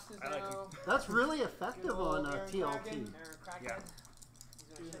 Last is I like now. That's really effective Good on old Aaron TLT. Kraken. Aaron Crackhead. Yeah.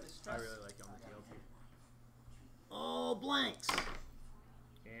 He's going to shed his I stress. really like him on the TLT. Oh, blanks.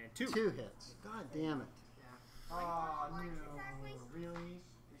 And 2. 2 hits. God damn it. Yeah. Oh, What no. exactly? Really?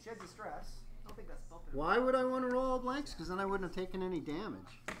 He sheds his stress. I don't think that's bumping. Why would I want to roll all blanks? Because then I wouldn't have taken any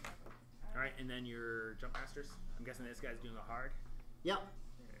damage. Alright, and then your Jumpmasters. I'm guessing this guy's doing a hard. Yep,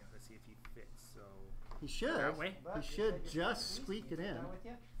 Okay, let's see if he fits. So he should. that way. But He you should said you're just pleased. squeak it Is in. that with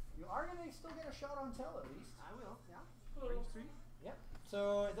you? You are going to still get a shot on Tell at least. I will, yeah. Range 3. Yep.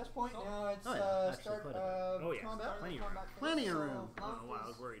 So at this point now it's Oh, yeah, actually start quite a bit. Oh, yeah. combat. Plenty of room. Plenty of So, room. I don't know why I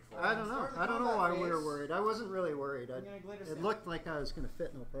was worried for. I don't know. Start the I don't know combat why we were phase. worried. I wasn't really worried. I'm gonna glitter It stamp. looked like I was going to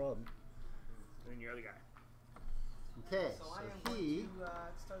fit, no problem. And you're the guy. Okay, So I so am he going to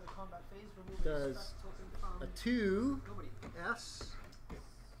start the combat phase, removing does stress token from a 2 nobody. S.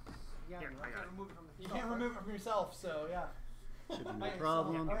 Yeah, Here, you I got it. Remove it from the You can't remove it from yourself, so yeah. Should be no Alright,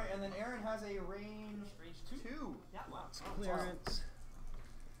 problem. All right, and then Aaron has a range Range 2. 2. Yeah, wow. Clearance.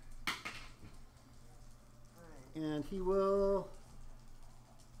 Alright. And he will.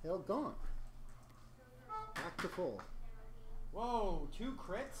 He'll Gonk. Back to full. Whoa, 2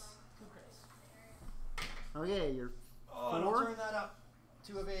 crits. 2 crits. Okay, you're Oh, and I'll 4. turn that up.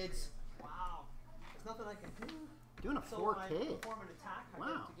 2 evades. Wow. There's nothing I can do. Doing a So 4K. I perform an attack. I Wow.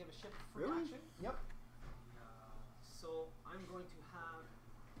 get to give a ship free Really? action. Yep. So I'm going to have.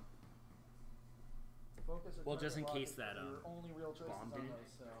 Focus or Well, just in target case lock that, are your only real choices bomb on didn't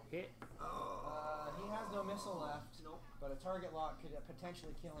those, so. hit. He has no missile left, Nope. but a target lock could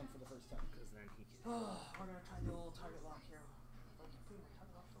potentially kill him for the first time. Because then he can. We're going to try the old target lock here. If I can put my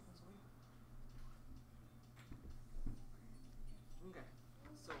target lock tokens away. Okay.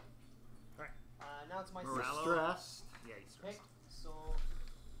 So. Alright. Now it's my We're 6. Moralo. stressed. Yeah, he's Okay. stressed. So.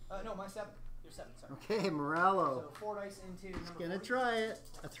 No, my 7. You're 7, sorry. Okay, Moralo. So 4 dice into He's number gonna 40. try it.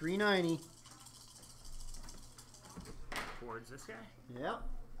 A 390. Towards this guy. Yep.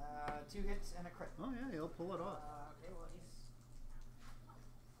 2 hits and a crit. Oh yeah, he'll pull it off.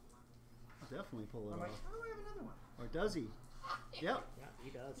 definitely pull it I'm like, off. oh, I have another one. Or does he? Yep. Yeah, he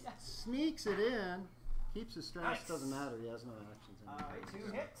does. Sneaks it in. Keeps his stress. Nice. Doesn't matter. He has no actions anymore.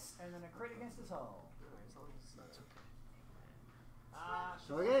 Alright, 2 hits and then a crit against his hull.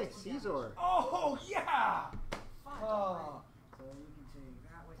 Okay, Xizor. Oh, yeah! Fuck. Oh. So you can take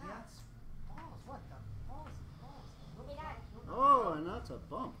that with you. That's balls. What the balls? Balls. Hey, Dad. Oh, and that's a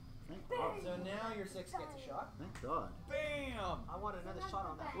bump. Thank God. So now your 6 gets a shot. Thank God. Bam! I want another shot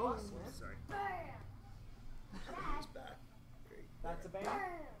on that Whoa. bus, man. Sorry. He's back. Great. That's a bam.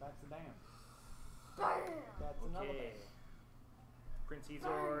 That's a bam. That's another Okay. bam. Prince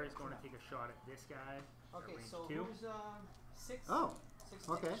Xizor is going to take a shot at this guy. Okay, Range so 2. who's 6? Oh. 6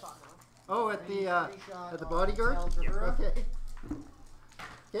 okay. taking a shot now. Oh, at the Shot at the on bodyguard. Salvaged. Okay.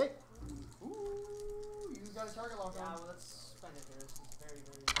 Okay. Ooh, you got a target lock Yeah, on. well, let's spend it here. This is very,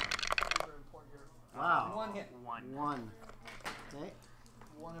 very important here. Wow. 1 hit. 1. 1. Okay.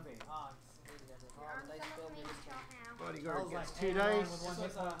 1 of 8. It's amazing. You're Oh, the dice almost failed me main this shot time. now. Bodyguard was gets like 2 hanging on dice. with one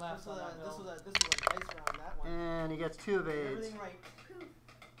hit point left on that This bill. was a dice round, that one. And he gets 2 evades. Everything right.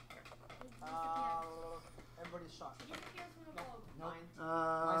 Everybody's shot. He disappears from the globe.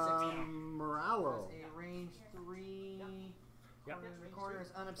 9. Moralo. There's a range 3. Yep. The corner is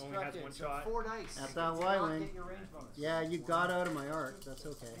Only has unobstructed. one So shot. 4 dice. At You that do Y not wing. get your range bonus. Yeah, you got out of my arc. That's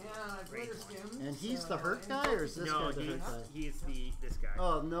okay. And I glitter skimmed. And he's so the hurt any guy, or is this No, guy the hurt guy? he's this guy.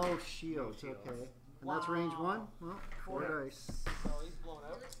 Oh, no shields. No shields. Okay. And that's range 1? Well, 4 Four. dice. So he's blown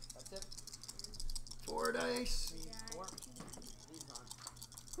out. That's it. 4 dice. 4. He's gone.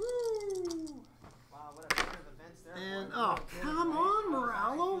 Woo! Wow, what a turn of events there. And, boy. oh, come on, I was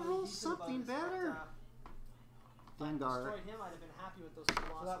actually Moralo. feeling Roll decent about something this, but, better. if I Dengar. destroyed him, I'd have been happy with those 2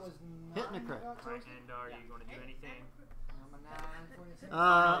 losses. So that was 9. Hitting a crit. you got Right, toasted? and are you going to do anything? I'm a 9 for you.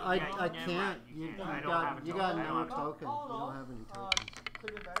 I Yeah, can't. never mind, You, you you can't. I don't got have a you token. got I don't no have a token. Oh, You no. don't have any tokens. Could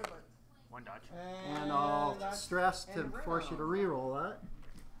have been better, but 1 dodge. And I'll that's stress to and force you to re-roll that.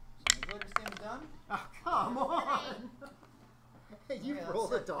 The glitter skim is done. Oh, come on! You Yeah, roll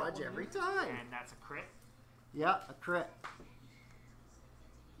a that's it. dodge That every one time. And that's a crit. Yeah, a crit.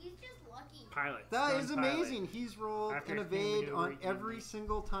 He's just lucky. Pilot. That Stun is pilot. amazing. He's rolled After an his main evade maneuver, on he can every make-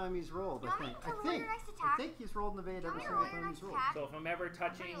 single time he's rolled. You I want me think. to I roll think. your next I attack? think he's rolled an evade You every want me to single roll your time next he's rolled. attack? So if I'm ever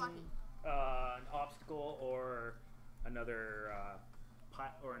touching lucky. an obstacle or another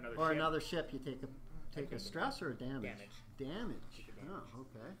or another Or ship, another ship, you take a stress or a damage. Damage. Damage. Take a damage. Oh,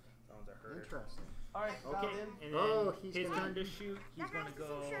 okay. that one's a hurt. Interesting. alright, Okay, and then Oh, he's his gonna- turn to shoot. He's That going guy's to the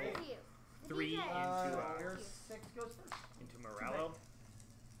same go shirt as you. The 3 DJ. into Your 6 goes first. into Moralo.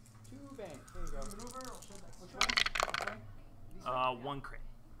 2 bang. There you go. Maneuver. Which one? Which one? 1 crit.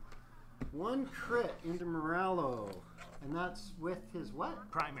 1 crit into Moralo. And that's with his what?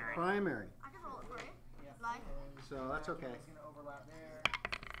 Primary. Primary. I can roll it for you. Yeah. Like. So that's okay. It's going to overlap there.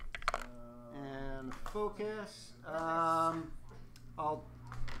 And focus.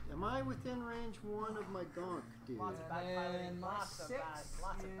 Am I within range 1 of my Gonk, dude? Lots of bad piloting. And my Lots of 6 bad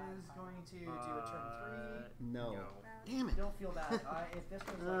is going to do a turn 3. No. No. Damn it. Don't feel bad. If this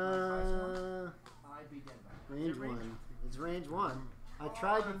was like my first one, I'd be dead by now. Range 1. It's range 1. I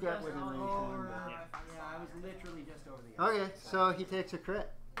tried to get within range 1. Yeah, I was literally just over the But... edge. Okay, so he takes a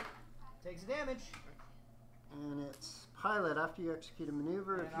crit. Takes damage. And it's pilot after you execute a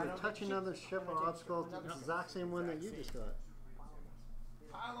maneuver. And If I you don't touch get another shit. ship I'm or gonna take obstacle, another it's the ship. exact same one that you just got.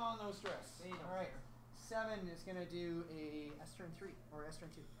 Pile on those stress. They don't Alright. 7 is going to do a S turn 3 or S turn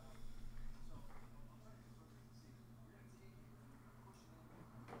 2.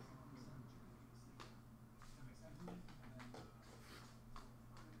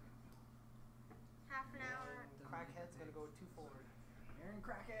 Half an hour. The crackhead's gonna go 2 forward. Aaron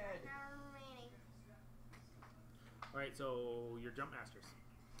Crackhead. An hour remaining. Alright, so your Jumpmasters.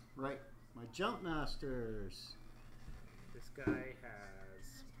 Right. My Jumpmasters. This guy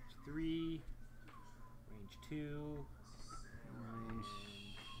has 3, range 2. Range.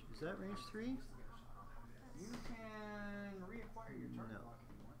 Is that range 3? You can reacquire your target No. lock if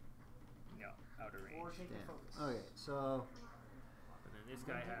you want. No, outer Or range. take the Damn. focus. Okay, so And then this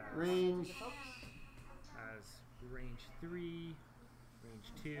guy has range. has range 3, range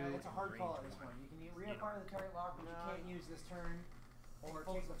 2. It's a hard range call at this 1. point. You can reacquire the target lock, which you No. can't use this turn, or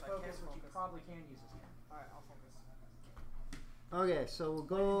Take take the focus, I focus, can't which you focus. probably can use this turn. Alright, I'll focus. Okay, so we'll Way to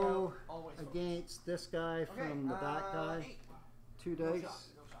go go. Always focus. against this guy Okay, from the back guy. 8. 2 No dice. shot.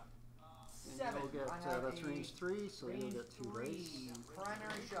 No shot. And 7. you'll get, I have that's a range 3, so you'll range get 2 3 dice.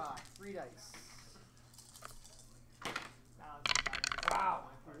 primary shot. 3 dice. Now it's a bad. Wow.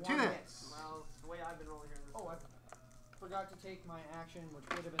 2 1 hits. Well, the way I've been rolling here. Oh, I forgot to take my action, which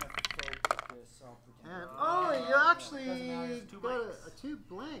would have been a focus. this, I'll pretend. And oh, you actually Doesn't matter. Two got blanks. a 2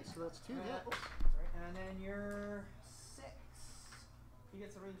 blanks, so that's 2 hits. Oops, sorry. And then you're 6. He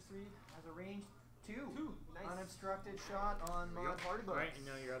gets a range 3, has a range 2. Nice. Unobstructed shot on my party book. Alright, and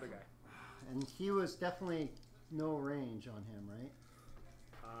now your other guy. And he was definitely no range on him, right?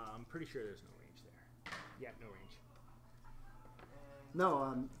 I'm pretty sure there's no range there. Yeah, no range.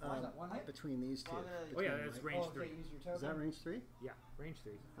 No, Why is that, one hit? between these two. Well, I'm gonna- Oh yeah, Between, that's right? range Oh, 3. okay, use your token. Is that range 3? Yeah, range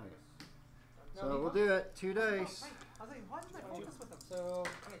 3. Okay. No, So he we'll goes. do it. 2 Oh, dice. right. I was like, why did I focus with him? So,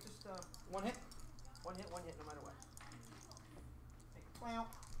 Okay, just one hit. one hit, no matter what. Wow.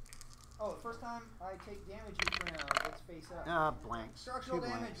 Oh, the first time I take damage each round, it's face up. Blanks. Structural 2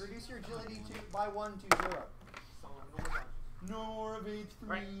 damage. blanks. Reduce your agility by 1 to 0. So no more dodge. No more of H3.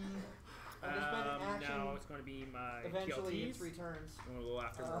 Right. And there's been an action. Now it's going to be my Eventually, QLTs. 3 turns. I'm going to go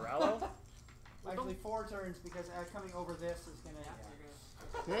after Moralo. Actually, 4 turns because coming over this is gonna. Yeah, Yeah.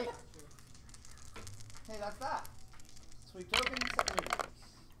 you're gonna. Okay. Hey, that's that. Sweep token, 7 meters.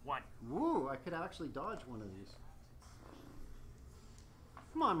 1. Woo, I could actually dodge one of these.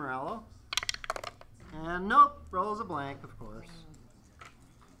 Come on, Moralo. And nope, rolls a blank, of course.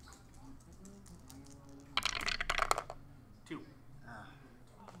 2.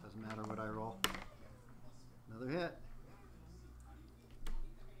 Doesn't matter what I roll. Another hit.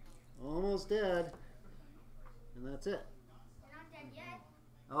 Almost dead. And that's it. You're not dead yet.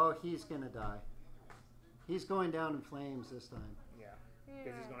 Oh, he's gonna die. He's going down in flames this time. Yeah.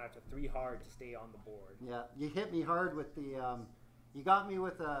 Because he's going to have to 3 hard to stay on the board. Yeah, you hit me hard with the. You got me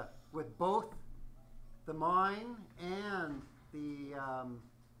with both the mine and the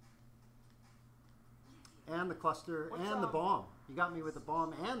cluster What's, and the bomb. You got me with the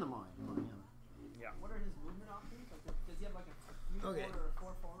bomb and the mine on him. Yeah. What are his movement options? Like, does he have like a 3 Okay. forward or a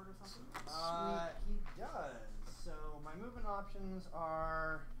 4 forward or something? He does. So my movement options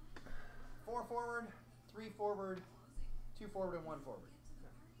are 4 forward, 3 forward, 2 forward, and 1 forward.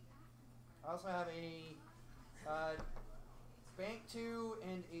 I also have a bank 2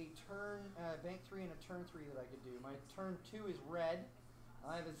 and a turn bank 3 and a turn 3 that I could do. My turn 2 is red.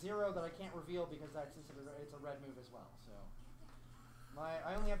 I have a 0 that I can't reveal because that's considered it's a red move as well. So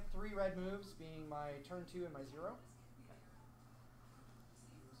I only have 3 red moves, being my turn 2 and my 0.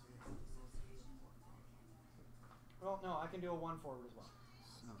 Well, no, I can do a 1 forward as well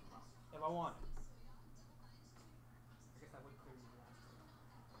So, if I want. I guess that would clear you the last one.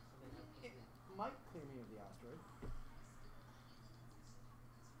 It might clear me of the asteroid.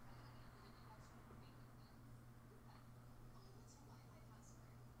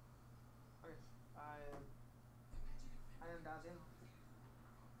 Okay. I am dialed in.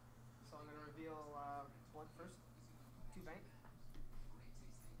 So I'm gonna reveal blunt first. 2 bank.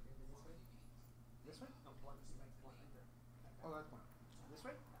 Maybe this way. This way? No, blunt, 2 bank, blunt right there. Oh, that's one. This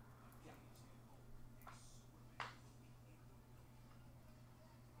way? Yeah.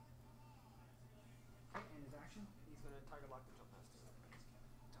 Okay, and his action? He's gonna target lock the Jumpmaster.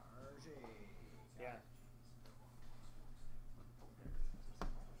 Target. Yeah.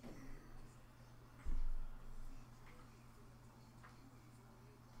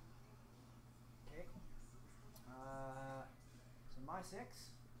 Okay. So my 6. I'm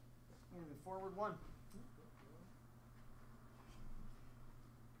gonna move forward 1. So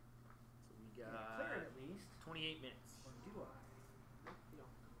we Clear got it at least. 28 minutes. Or do I? No.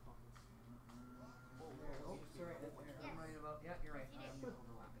 Oh, sorry. I'm right about. Yeah, you're right. Yes, I'm you did.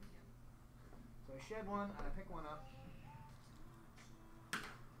 overlapping. So I shed 1 and I pick 1 up.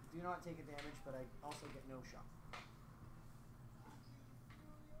 Do not take a damage, but I also get no shock.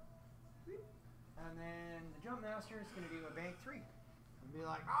 And then the Jumpmaster is going to do a bank 3. And be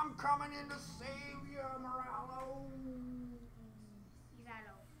like, I'm coming in to save you, Moralo.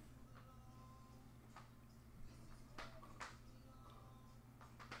 Virago.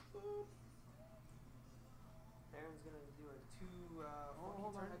 Aaron's gonna do a 2 Oh,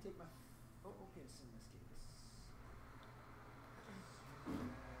 hold on. turn. I take my focus in this case.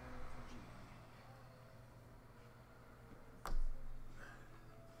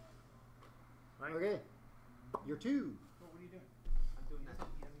 Right. okay, you're 2. Oh, what are you doing? I'm doing this. He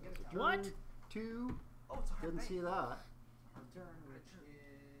doesn't get it. What? Turn 2. Oh, it's a hard Didn't bank. see that. Turn, which is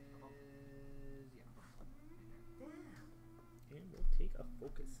And we'll take a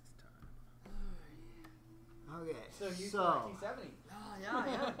focus this time. Okay, so you so T70.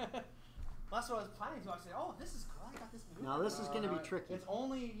 Yeah. That's what I was planning to. I said, oh, this is cool. I got this move. now this is going to be tricky. It's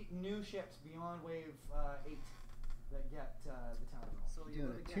only new ships beyond wave 8 that get the town hall. So Doing you a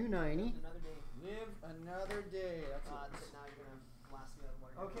live again. 290. Another day. Live another day. That's That's it. it. Now you're gonna blast me out of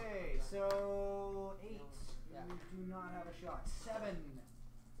water. Okay, so 8. Yeah. You do not have a shot. 7.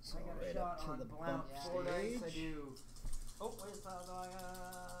 So I got a right shot up to on the blount bump 4 dice. I stage. do. Oh, wait,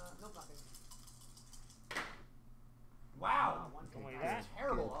 nope, nothing. Wow! One Something like That's that.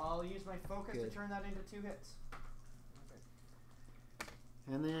 terrible. Good. I'll use my focus Good. to turn that into 2 hits.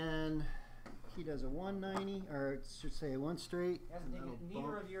 And then he does a 190, or it should say 1 straight. He hasn't and taken, that'll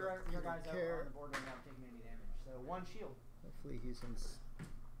neither bump, of your but guys don't out care. on the board right now have taken any damage. So 1 shield. Hopefully he's in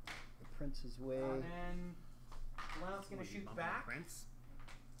the prince's way. And then Blount's going to shoot Bumping back. Prince.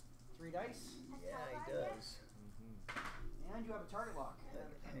 3 dice. Yeah, he does. And you have a target lock.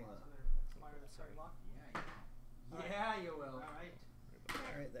 Hang on. Fire the start lock. Yeah, you will. Alright.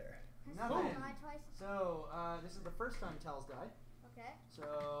 Right there. Nothing. Die twice. So, this is the first time Tells died. Okay. So,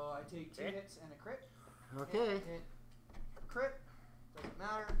 I take 2 Okay. hits and a crit. Okay. Hit, crit. Doesn't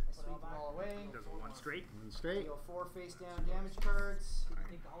matter. I sweep them all away. Does a 1 straight. 1 straight. Deal 4 face down damage cards. Did you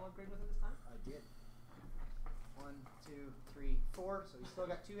take the hollow upgrade with it this time? I did. 1, 2, 3, 4. So, he's still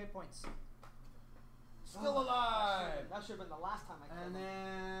got 2 hit points. Still alive! That should have been the last time I killed And him.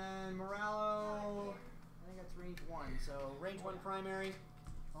 then Moralo, I think that's range 1. So range 1 primary.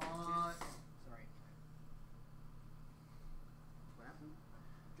 Sorry. What happened?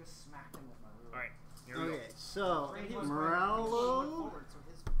 Just smacked him with my ruler. All right. Here we Okay, so Range He one was Moralo. going forward, so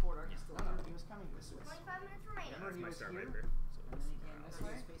his forward arc is still No, no, there. he was coming this way. 25 minutes remaining. Yeah, that's he my was here. Starviper. And then he came this He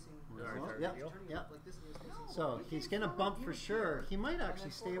way. was facing. Well, Yep. yep, Turning yep. up like this, and he was facing. So he's gonna bump for sure. He might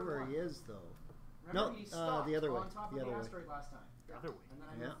actually stay where he is though. Remember, No, he stopped the other way, on top the of the other way. asteroid last time. The other way. And then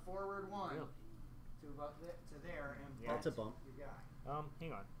I Yeah. moved forward 1 Really? to about to there and Yeah. That's a bump. your guy.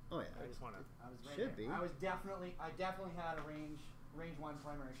 Hang on. Oh yeah. I just want to I was right Should there. be. I definitely had a range 1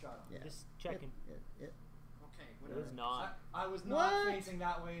 primary shot on. Yeah. just checking. It. Okay, It whatever. is not. I was not What? facing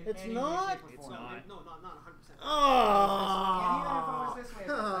that way. in It's any not? Way, shape, or It's form. not. No, not 100%. And even if I Oh, was this way,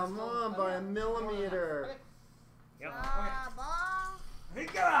 come on, by a millimeter. Okay. Yep.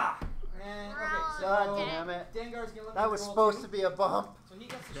 Ball. And, Wow. okay, so God damn it. Dengar's gonna let That me was roll supposed 2. to be a bump. So he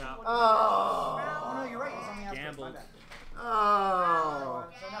gets to shoot Yeah. one. Oh no, you're right. He's on the asteroid. Gambled. My bad. Oh.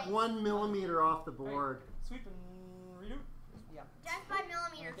 So now 1 millimeter off the board. Sweep and redo. Yeah. Just by I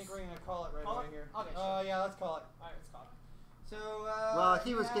millimeters. think we're gonna call it right Call away it? here. Okay, Oh sure. yeah, let's call it. Alright, it's caught. So Well, he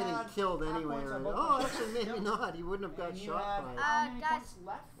you was getting had killed half anyway. points on Right? both Oh, my actually, shots. maybe Yep. not. He wouldn't have got And you shot had by it. how many guys- points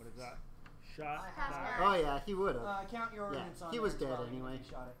left? What is that? Shot. Pass back. nine. Oh yeah, he would have. Count your ordnance on he there was as dead well, even anyway. if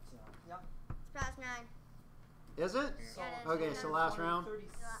you shot it. So. Yep. It's past 9. Is it? Yeah, it is. Okay, so last round.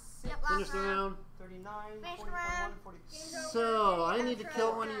 36, Yep, last Finish the round. 39, Finish 40, the round. 41, 42. So I need to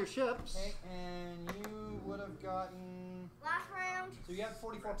kill one of your ships. Okay, and you would have gotten. Last round. So you had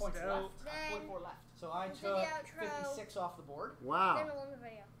 44 points Rest left. out. Then 44 left. So I Into took the outro. 56 off the board. then Wow. we'll end the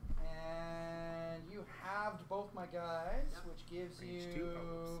video. And you halved both my guys, Yep. which gives Range two you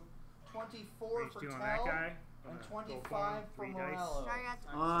folks. 24 Range for 2 on Tell that guy. and Gonna go 25 for 3 dice. Moralo. Sorry, guys.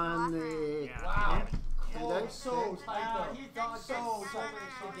 On Last the Yeah. Wow. Two Oh, dice, so okay. tight though. He dodged so so tight. many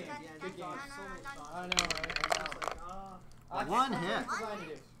Good shots. game. Yeah, Good he game. dodged so many shots. I know, right? I It's know. like, That's One what hit. he's designed to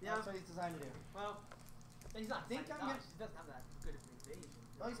do. Yeah. That's what he's designed to do. well, he's not. Think Think I'm he doesn't have that good of an evasion.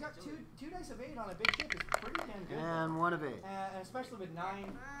 Well, he's got two dice of 8 on a big ship. Is pretty damn good. And 1 of 8. And especially with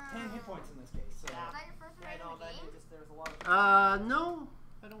 10 hit points in this case. So. Yeah. Is that your first Yeah, raid no, in the that game? just there's a lot of. No,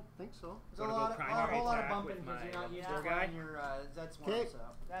 I don't think so. There's Wanna a go lot of, primary whole lot of attack bumping with because you're my not used level to four flying guy? your Z Swarm. Okay. So.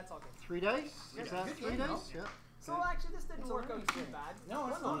 That's all good. 3 dice? Is that Good 3 game, dice? though. Yeah. So actually, this didn't It's a work out learning too experience. bad. No,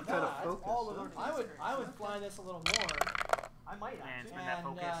 it's One not Try to bad. focus. All the huh? learning I would experience. fly this a little more. I might And actually. spend that And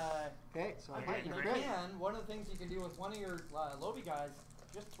focus. Okay, so I if hit you the crit. can, one of the things you can do with one of your Lobby guys,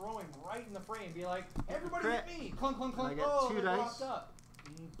 just throw him right in the frame. Be like, everybody hit Crit. me! Clunk, clunk, clunk. I get Oh, 2 they dice. dropped up.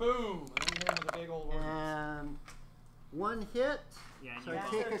 And boom! And then you hit him with a big old ordnance. And 1 hit. Yeah, and So you I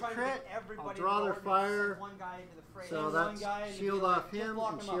bump. take Instead a of trying to crit, get everybody I'll draw in their ordnance, fire. send one guy into the fray. So Send that's one guy and shield be like, off just him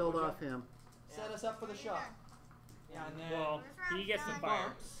block and him up, shield would ya? off him. Set us up for the shot. Yeah, and then Well, he gets the Bumps.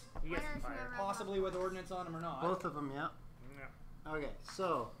 fire. He gets the fire. possibly with ordnance on him or not. Both of them, yeah. Yeah. Okay,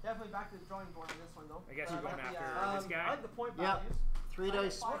 so Definitely back to the drawing board on this one though. I guess But you're like going the, after this I guy. like the point Yeah. values. 3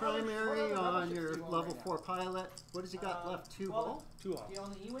 dice What other- primary what other on ships your do you own level right 4 pilot. What has he got left? 2 well, hull? 2 Do off. you own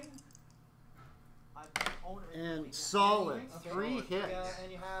the E-Wing? I own it. And Yeah. solid. Okay. 3 hits. Yeah,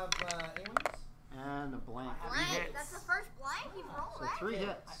 and you have A-Wings? And a blank. Blank. hits. That's the first blank you've rolled, So right? 3 Okay.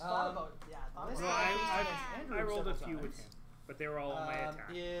 hits. I thought Um, about yeah. I thought this about Well, guy- Yeah. Andrew I rolled a several few with times. him, but they were all on my attack.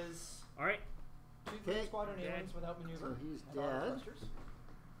 Is Alright, 2 Okay. squadron Dead. A-Wings without maneuver. So he's and dead. Autothrusters.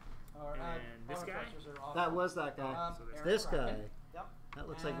 Or, And this guy? Autothrusters are off. That was that guy. So this This Kraken. guy. Yep. That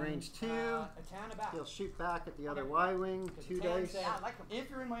looks like And, range 2. Atana back. He'll shoot back at the other Okay. Y-wing. Because 2 Atana dice. said, Yeah, I like him. if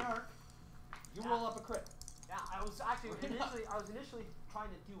you're in my arc, you Yeah. roll up a crit. Yeah, I was actually We're not- initially trying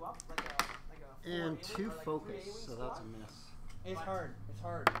to do up like a 4 And A-wing 2 or like a 3 focus, A-wing so that's a squad. miss. It's But hard. It's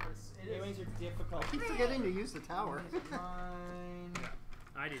hard. it is. A-wings are difficult. I keep forgetting to use the tower. Mine.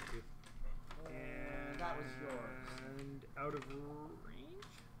 I did too. And that was yours. And out of range?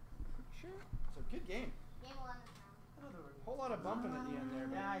 Sure. So good game. Game 11 round. Whole lot of bumping at the end there.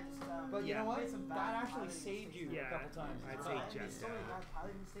 Yeah, I just. But you Yeah. know what? made some bad That actually piloting saved you mistakes. a couple Yeah, times. I'd say I made just, so many bad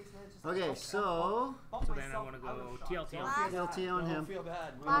piloting mistakes, man. It's just Okay, like, so bump So then I myself wanna out go of shots. TLT on Don't feel him. TLT bad. on Don't him. feel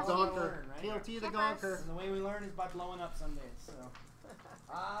bad. We Last all Gonker. learn, right? TLT the Shippers. Gonker. And the way we learn is by blowing up some days. So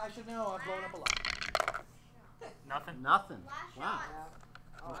I should know. I've blown up a lot. Nothing. Nothing. Last Wow. shot.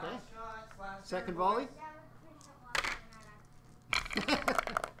 Okay. Last shots, last Second turn, volley. boys. Yeah, we finished up last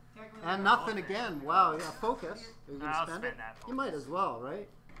time. Technically, And nothing again. Wow. Yeah. Focus. Are you gonna I'll spend spend it? that You might as well, right?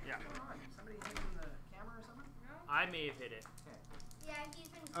 Yeah. Somebody hitting the camera or something? I may have hit it. Yeah, he's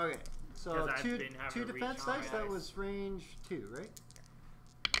been. Okay. So 'Cause I've two been having two to defense reach my dice. That eyes. was range 2, right?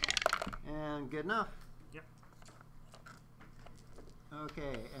 And good enough. Yep.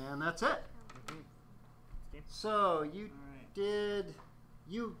 Okay, and that's it. Okay. So you Alright. did.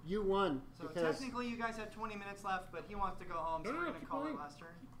 You won So because technically, you guys have 20 minutes left, but he wants to go home, so No, we're no, gonna keep call going. it last turn.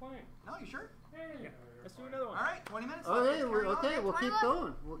 Keep playing. No, you sure? Yeah. Let's do another one. All right, 20 minutes left. okay. Let's carry on. Okay, we'll keep 21.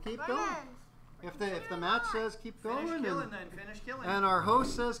 going. We'll keep going. Women. If the match says keep Finish going, killing and, then. Finish killing. and our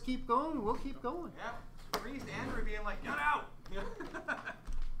host says keep going, we'll keep going. Yeah. Freeze Andrew being like, get out!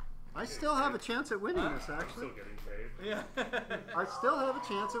 I still have a chance at winning this. I'm Actually, still getting saved. yeah. I still have a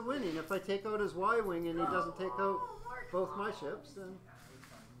chance at winning if I take out his Y-wing and he doesn't take out both my ships. Then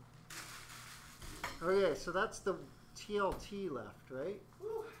okay, so that's the TLT left, right?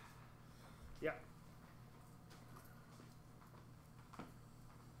 Yeah.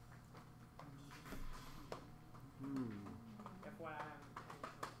 FYI.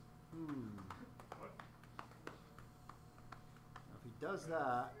 If he does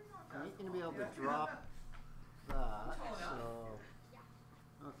that, he ain't gonna be able to drop that. So,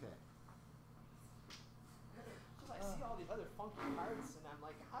 okay. I see all these other funky cards, and I'm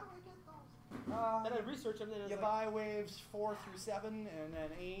like, how do I get those? Then I Um, research them, then it's you like, buy waves 4 through 7, and then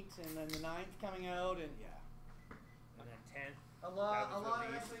 8, and then the 9th coming out, and yeah. And then 10. A lot That was of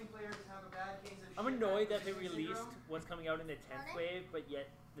released. wrestling players have a bad case of I'm shit annoyed that they acquisition released syndrome. what's coming out in the 10th Pardon? wave, but yet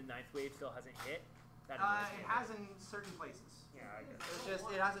the 9th wave still hasn't hit. That annoys me. It has in certain places. Yeah, I guess. It's just,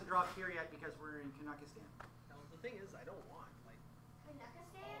 it hasn't dropped here yet because we're in Kazakhstan. now, the thing is, I don't want like all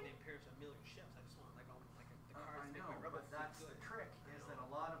Kazakhstan? the appearance of a million ships. I just want like all like the cards I to make know, my rebel but that's fleet the good. trick, is that a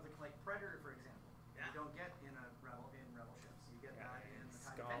lot of the, like Predator, for example, Yeah. you don't get in rebel ships. You get Yeah, that in the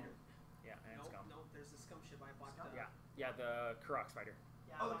TIE Scum. Defender. Yeah, and No, Scum. no, there's a scum ship I bought. Scum? Yeah, the Karox fighter.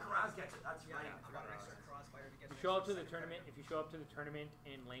 Oh, the Karaz gets it. That's Yeah, right. I bought an extra crossfire to get. If an you show up to extra the second tournament, Predator. if you show up to the tournament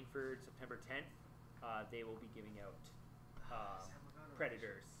in Langford September 10th, they will be giving out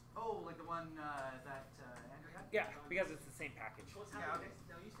Predators. Oh, like the one that Andrew had? Yeah, because it's the same package. What's Yeah, happening okay. next?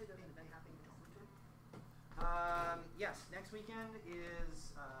 Now you say there's an event happening between the two? Yes, next weekend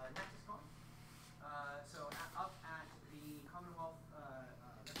is Nexus Con. So up at the Commonwealth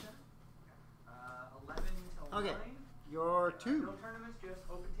Event Center, 11 till Okay. 9. You're No 2. tournaments, just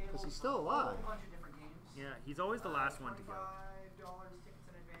open tables. 'Cause he's still A alive. whole bunch of different games. Yeah, he's always the last one to go. $25 tickets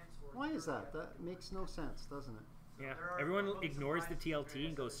in advance. Or Why is that? 30 That makes no sense, doesn't it? Yeah, there are everyone loads of ignores the prizes TLT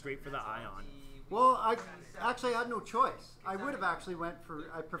and for goes straight for the Ion. Well, I actually had no choice. I would have actually went for.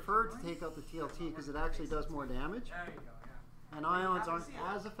 I preferred to take out the TLT because it actually does more damage, There you go, yeah. and ions aren't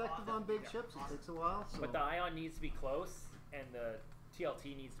as effective on big ships. It takes a while. So. But the Ion needs to be close, and the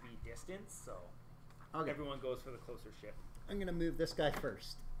TLT needs to be distance, so Okay, everyone goes for the closer ship. I'm gonna move this guy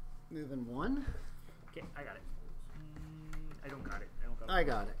first. Moving 1. Okay, I got it. I don't got it. I don't got it. I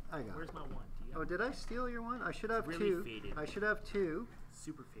got it. I got Where's it. my one? Do you Oh, have did I steal your one? I should have Really 2. faded. I should have 2.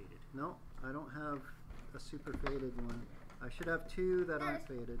 super faded? No, I don't have a super faded one. I should have 2 that aren't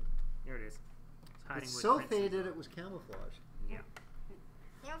faded. There it is. It's hiding It's with so Prince faded Xizor. it was camouflage. Yeah.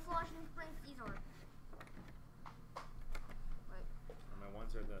 Camouflage and spring Xizor. Wait, And my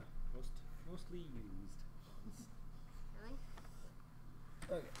ones are the mostly used. really?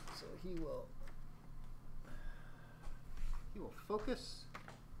 Okay, so he will focus,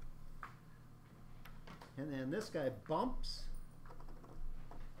 and then this guy bumps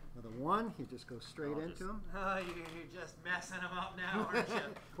with a 1. He just goes straight I'll into just- him. Oh, you're just messing him up now, aren't you?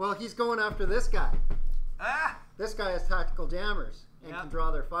 Well, he's going after this guy. Ah! This guy has tactical jammers and Yep. can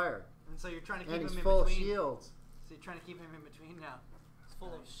draw their fire, And so you're trying to keep and him he's in full of between. shields. So you're trying to keep him in between now. It's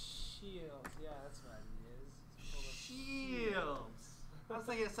full of shields. Yeah, that's what it is. It's full of Shields. I was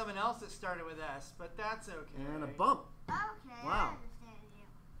thinking of someone else that started with S, but that's okay. And a bump. Okay, Wow. I understand you.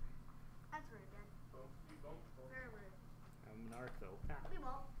 That's rude, then. Very rude. I'm an arc though. We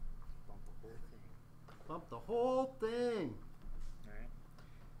won't. Bump the whole thing. Bump the whole thing.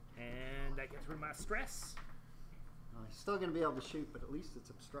 that gets rid of my stress. He's still going to be able to shoot, but at least it's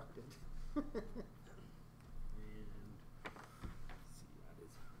obstructed. And let's see, that is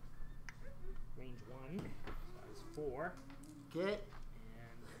range 1. So that is 4. Okay.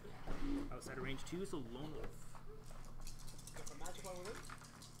 And outside of range 2 is a lone wolf. For magic while we're in?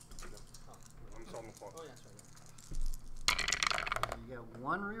 I'm still on the clock. Oh, yeah, that's right. You get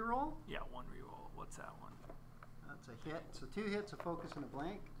 1 reroll. Yeah, 1 reroll. What's that one? That's a hit. So 2 hits, a focus, and a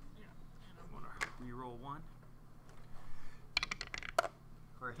blank. Yeah, and I'm gonna reroll 1.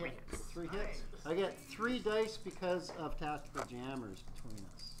 Or a hit. 3 hits. 3 hits. I get 3 dice because of tactical jammers between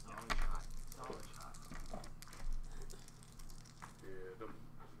us. Solid shot. Solid shot.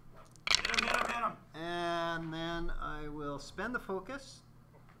 Hit him, hit him, hit him! And then I will spend the focus.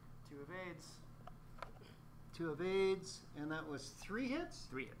 2 evades. 2 evades, and that was 3 hits.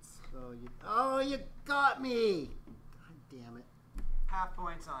 3 hits. So you got me! God damn it! Half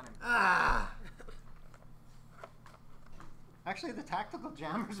points on him. Ah! Actually, the tactical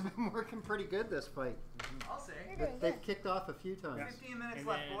jammers have been working pretty good this fight. I'll say. They've kicked off a few times. 15 minutes And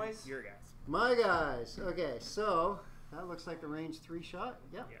left, then boys. your guys. My guys. Okay, so that looks like a range 3 shot.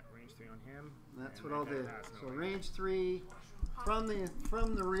 Yep. Yeah, range 3 on him. That's and what I'll that guy do. has no So range. range 3 from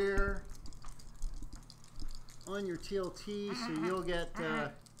the rear on your TLT. So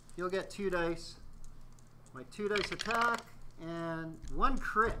you'll get 2 dice. My 2 dice attack and 1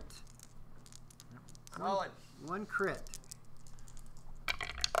 crit. Solid. 1 crit.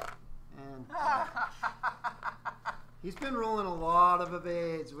 And he's been rolling a lot of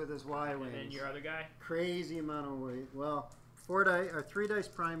evades with his Y wings. And then your other guy? Crazy amount of weight. Well, 4 dice or 3 dice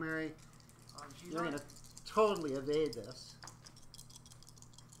primary. Xizor? You're gonna totally evade this.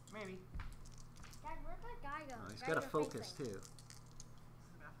 Maybe. Dad, where'd that guy go? Oh, he's Guy got a you're focus facing. too.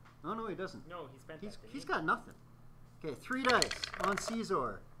 Oh no, he doesn't. No, he spent that, didn't He's he? got nothing. Okay, 3 dice on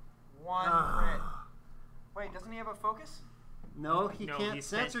Xizor. 1 Ah. crit. Wait, doesn't he have a focus? No, he No, can't he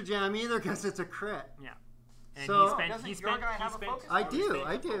spent- sensor jam either because it's a crit. Yeah. And So- No, doesn't your guy have a focus? I Oh, do, he spent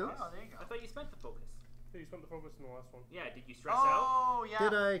I the do. focus. Oh, there you go. I thought you spent the focus. Yeah, you spent the focus in the last one. Yeah, did you stress out? Oh, yeah.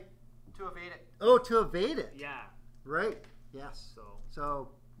 Did I? To evade it. Oh, to evade it. Yeah. Right. Yes. So, So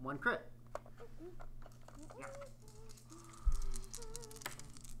 1 crit. yeah.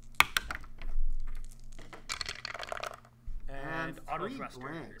 And 3 Autothrusters.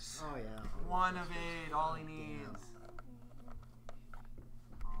 blanks. Oh yeah. 1 evade, all he needs.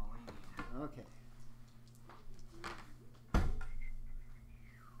 All he needs. Okay.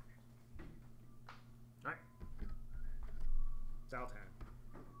 Alright. Zaltan.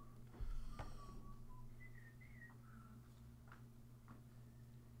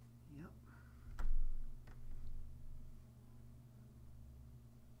 Yep.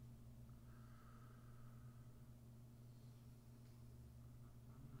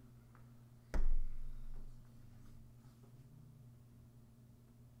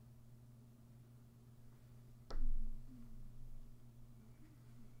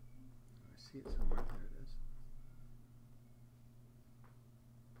 I see it somewhere. There it is.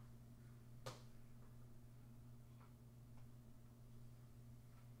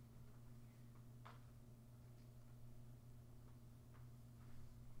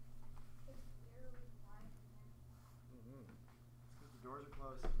 The doors are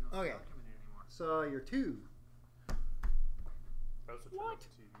closed. There's no Okay. sound coming in anymore. So your 2 That was a What?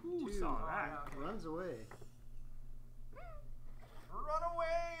 TV. Who Two. saw Oh, that? yeah, okay. runs away. Run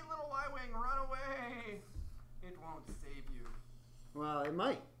away, little Y-Wing, run away! It won't save you. Well, it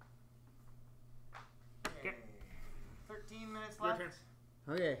might. Okay. Okay. 13 minutes Your left. turn.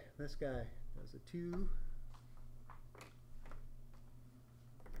 Okay, this guy does a 2.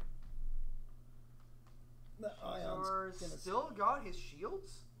 The ion's Xizor's gonna still got his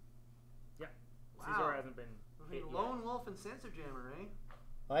shields? Yeah. Wow. Caesar hasn't been hit yet. Lone Wolf and Sensor Jammer, eh?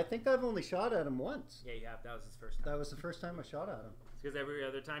 I think I've only shot at him once. Yeah, you have. That was his first time. That was the first time I shot at him. Because every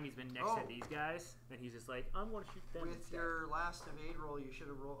other time he's been next Oh. to these guys, and he's just like, I'm going to shoot them With instead. your last evade roll, you should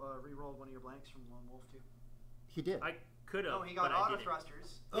have re-rolled one of your blanks from Lone Wolf, too. He did. I could have, No, he got but I didn't.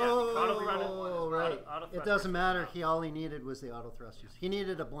 Autothrusters. Yeah, Oh, right. Auto It doesn't matter. All he needed was the auto thrusters. He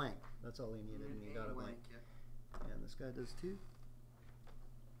needed a blank. That's all he needed, and he got a blank. And this guy does 2.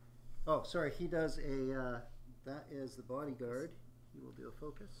 Oh, sorry. He does a. That is the bodyguard. He will do a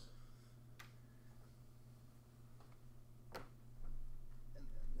focus. And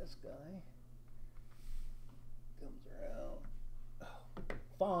then this guy comes around. Oh,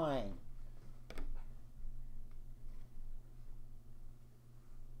 fine.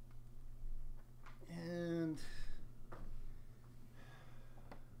 And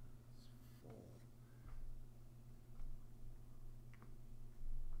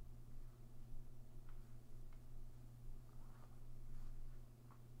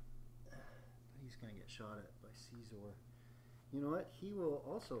going to get shot at by Xizor. You know what? He will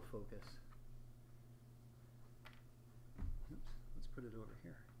also focus. Oops, let's put it over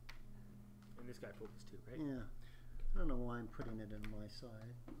here. And this guy focused too, right? Yeah. I don't know why I'm putting it in my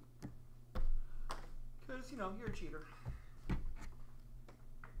side. Because, you know, you're a cheater.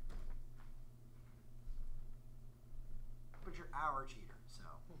 But you're our cheater, so.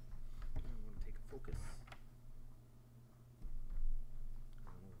 I'm going to take a focus.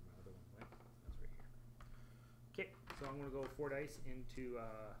 I don't know where my other one went. That's right here. Okay, so I'm going to go 4 dice into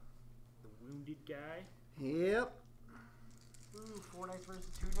the wounded guy. Yep. Ooh, 4 dice versus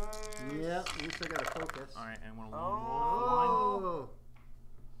 2 dice. Yep, at least I got to focus. Alright, and I'm going to Oh!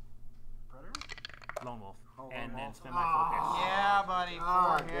 Predator? Lone Wolf. Oh, And Lone then Wolf. spend my focus. Yeah, buddy.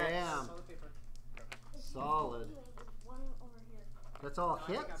 Ah, 4 hits. damn. Solid. One over here. That's all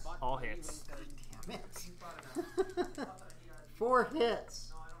hits? All hits. Damn it. 4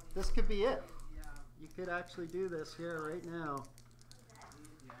 hits. This could be it. You could actually do this here right now.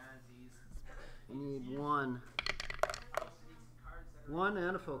 You need 1. 1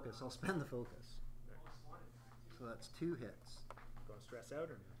 and a focus. I'll spend the focus. So that's 2 hits. Going to stress out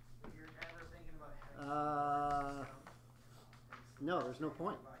or Uh, no, there's no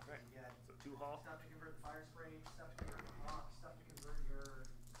point. Right. So 2 haul. Stuff to convert the fire spray, stuff to convert the rock, stuff to convert your.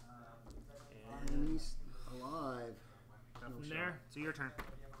 And he's alive. Nothing No there. shot. So your turn.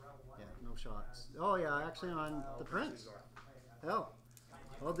 Yeah, no shots. Oh yeah, actually on the prince. Hell,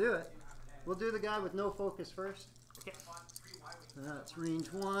 I'll do it. We'll do the guy with no focus first. Okay. That's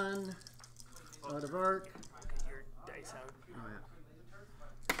range 1. Out of arc. Get your dice out. Oh,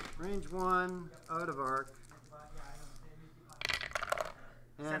 yeah. Range 1, out of arc.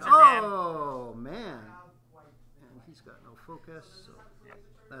 And Sensor oh man. And he's got no focus. So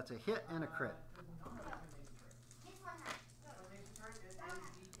that's a hit and a crit.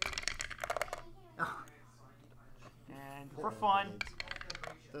 Oh, And for fun,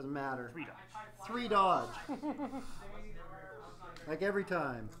 doesn't matter. 3 dodge. 3 dodge. Like every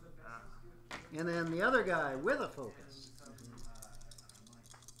time. And then the other guy with a focus.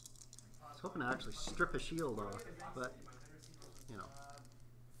 I was hoping to actually strip a shield off, but you know.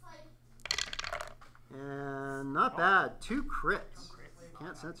 And not bad. 2 crits.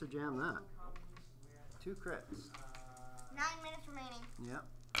 Can't sensor jam that. 2 crits. 9 minutes remaining. Yep.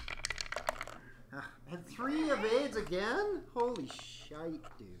 And 3 evades again? Holy shite,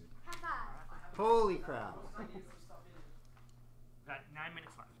 dude. High five. Holy crap. Got 9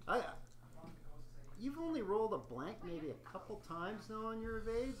 minutes left. You've only rolled a blank maybe a couple times now on your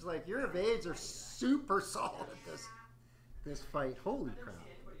evades. Like your evades are super solid this fight. Holy crap.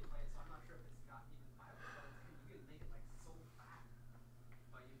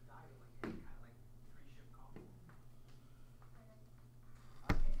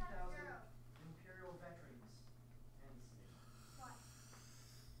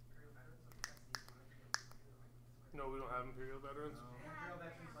 No, we don't have Imperial Veterans. Imperial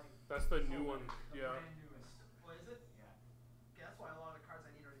Veterans, like. That's the new one. Yeah. Brand newest. What is it? Yeah. Okay, that's why a lot of the cards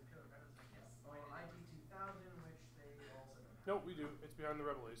I need are Imperial Veterans. I guess. Oh, and IG 2000, which they also don't have. No, we do. It's behind the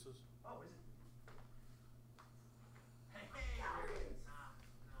Rebel Aces. Oh, is it? Hey, there it is. Nah.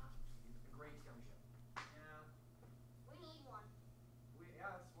 The great scum ship. Yeah. We need one.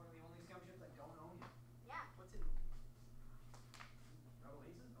 Yeah, it's one of the only scum ships that don't own you. Yeah. What's it? Rebel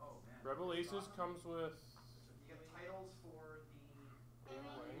Aces? Oh, man. Rebel Aces comes with. You get titles for the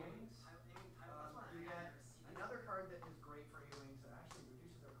A-Wings. You get another card that is great for A-Wings that actually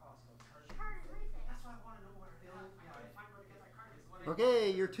reduces their cost called Charge. Charge refit. That's why I want to know where they live. Yeah, I find where to get that card is.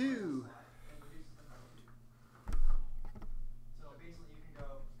 Okay, you're 2. So basically you can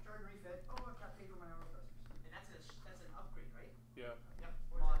go charge refit. Oh, I've got paid for my Autothrusters. And that's an upgrade, right? Yeah. Yep.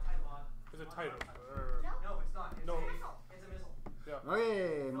 Mod, title mod. It's a title. No, it's not. It's No. a missile. It's a missile. Yeah.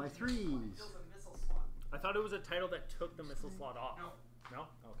 Okay, my 3s. Fills a missile slot. I thought it was a title that took the missile slot off. No. No?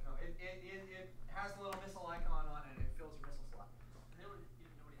 Okay. No, it has a little missile icon on it and it fills your missile slot. Nobody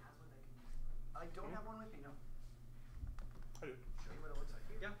has one that can use it. I don't have one with me, no. I do. Show you what it looks like.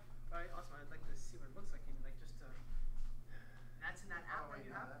 Yeah. Alright, awesome. I'd like to see what it looks like, even like just that's in that app Oh, that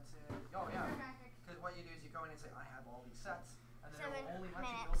you yeah, have. that's it. Oh, yeah. Because what you do is you go in and say, I have all these sets, and then 7 it will only let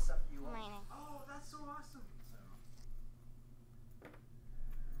you minutes build stuff that you own. remaining. Oh, that's so awesome. So.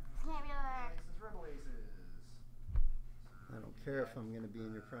 Nebula. Aces, Rebel Aces. I don't care if I'm going to be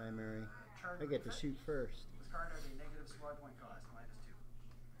in your primary. Charge I get to refit. shoot first. This card has a negative squad point cost, -2.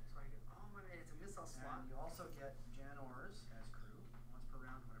 So I get, oh man, it's a missile slot. And you also get Janors as crew, once per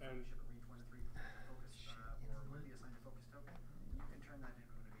round, whenever you And- ship a range 1 to 3 focus or would be assigned a focus token. You can turn that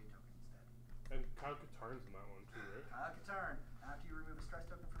into an evade token instead. And Kyle Katarn's in that one too, right? Kyle Katarn, after you remove a stress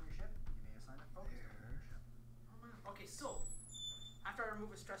token from your ship, you may assign a Okay, so after I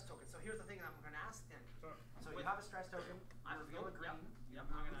remove a stress token, so here's the thing that I'm going to ask then. So you have a stress token. I reveal a green. Yep.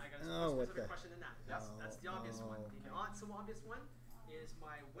 I got a more specific question than that. That's the obvious one. The not so obvious one is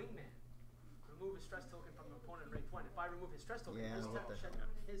my wingman. Remove a stress token from an opponent rank 1. If I remove his stress token, his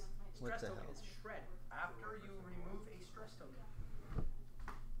stress token is shred. After you remove a stress token.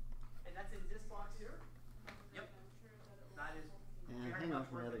 And that's in this box here? Yep. That is hang on,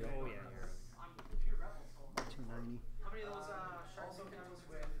 where they go? Oh yeah. I'm pure rebel, so 290. how many of those shark tokens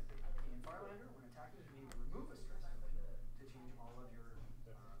with in Firelander when attacking you may remove a stress token to change all of your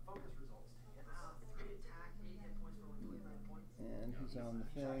focus results to hits. 3 attack, 8 hit points for 29 points. And he's on the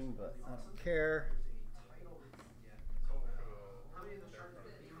thing, but I don't care. How many of the sharks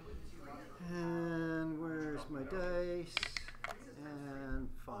would be removed to you? And where's my dice?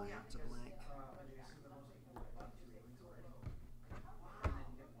 And fine, it's a blank.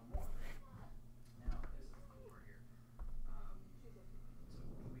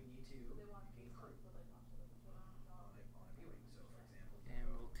 And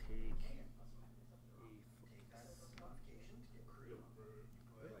we'll take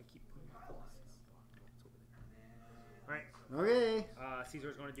Alright. Okay.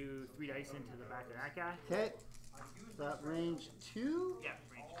 Xizor's going to do 3 dice into the back of that guy. Okay. Is that range 2? Yeah,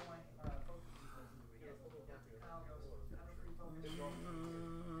 range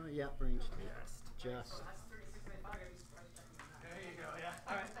 2. Yeah, range 2. Just. There you go, yeah.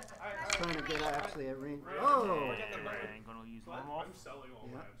 Alright. Trying to get actually at range. And Oh! I'm going to use one more. I'm selling all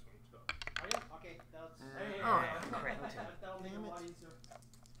my X-Wing stuff. Are you? Okay, that's... Oh, That'll make damn a it. lot easier.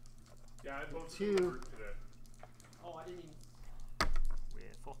 Yeah, I posted 2. it today. Oh, I didn't even...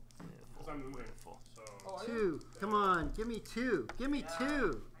 Whiffle. Because I'm moving. So. Oh, are 2. you? Come on, give me 2. Give me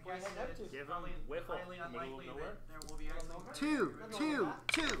 2. Where you heading up to? Give him whiffle. Highly Middle of unlikely nowhere? that there will be anything. 2.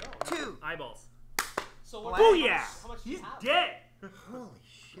 2. 2. 2. Eyeballs. So Blank. what? Booyah! How much do you He's have? dead! Holy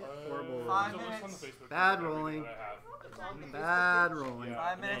shit. Horrible. 5 there's a list on the minutes. Facebook Bad page of everything rolling. that I have. It's on the Bad Facebook page. rolling.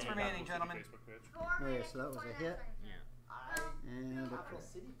 5 minutes Yeah, remaining, Capital City gentlemen. Facebook page. Okay, so that was a hit. And a Capital crit.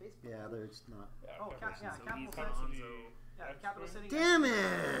 City Facebook. Yeah, there's not. Oh, Capital yeah, City. Capital Capital City. City. Yeah, Capital City. Damn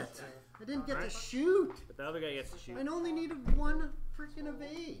it! I didn't get to shoot. But the other guy gets to shoot. I only needed 1 freaking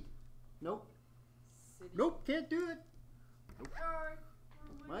evade. Nope. City. Nope, can't do it.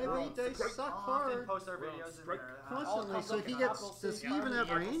 My evade dice suck I'll often hard. post our videos in there. Constantly, so he gets. Does he even have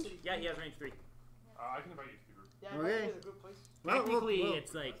range? Yeah, he has range 3. I can invite you to the group. Yeah, Okay. invite me to the group, please. Well, Technically, well,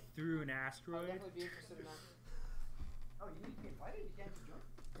 it's like through an I'll asteroid. definitely be interested in that. Oh, you need to be invited? You can't just join?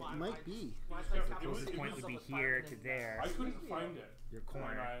 it might be. My Yeah, Capital it was- City it point was would be was up here with to 5 there. I couldn't find it. Your When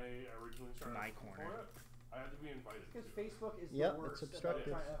corner. I originally started My looking corner. for it, I had to be invited. Because Facebook is Yep, the it's worst obstructive.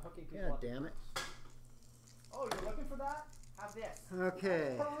 about hooking people Yeah, up. damn it. Oh, you're looking for that? Have this.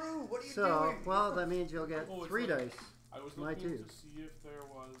 Okay. Peru, what are you So, doing? well, that means you'll get Oh, it's 3 like- dice. I was My looking too. to see if there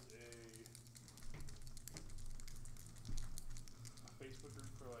was a Facebook group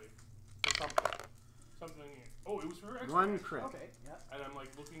for like something. Oh, it was for X-Wing. 1 crit. Okay, yeah. And I'm like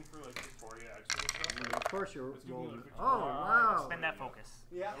looking for like Victoria X-Wing stuff. And of course you're It's giving me, rolling. like, Oh, wow. Spend that focus.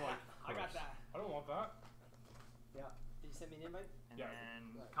 Yeah, I'm like, I got that. I don't want that. Yeah. Did you send me an invite? And Yeah.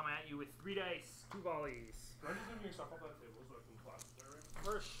 then come at you with 3 dice, 2 volleys. Can I just leave your stuff off that table so I can class it there, right?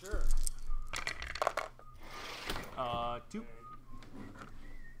 For sure. 2.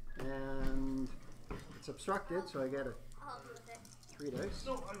 And it's obstructed, so I get a I'll help you with it. 3 dice.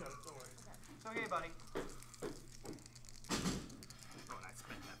 No, I got it. Don't worry. It's okay, buddy. Oh, and I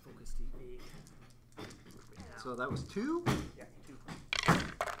spent that focus to evade. So that was 2. Yeah, 2.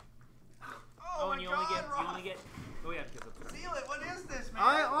 Oh, my and you God, only get. Oh yeah, because of Zeellott, what is this, man?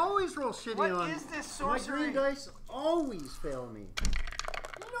 I always roll shitty What on. is this My sorcery? green dice always fail me.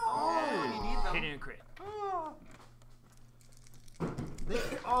 Oh, you need them. hit and crit. Oh. They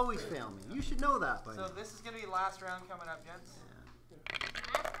always fail me. You should know that by So now. this is going to be last round coming up, gents.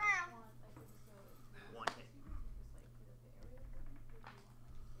 Last round. 1 hit.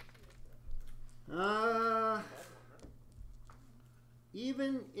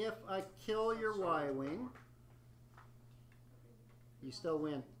 Even if I kill your Y-Wing, you still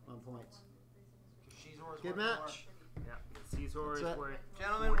win on points. Xizor's Good worth match. Yeah, Xizor That's is it. worth.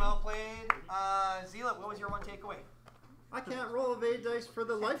 Gentlemen, well played. Zeellott, what was your one takeaway? I can't roll evade dice for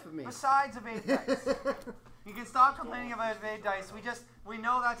the life of me. Besides evade dice. You can stop complaining about evade dice. We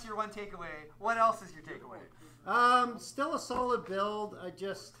know that's your one takeaway. What else is your takeaway? Still a solid build.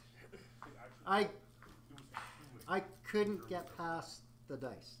 I couldn't get past the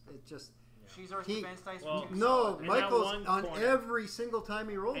dice. It just Xizor's He- defense dice. Well, were too no. solid. In that Michael's one on corner. every single time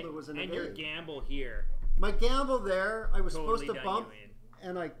he rolled. And, It was an and your evade. gamble here My gamble there, I was totally supposed to done bump, you in.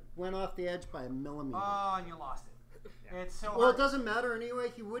 and I went off the edge by a millimeter. Oh, and you lost it. Yeah. It's so Well, hard. it doesn't matter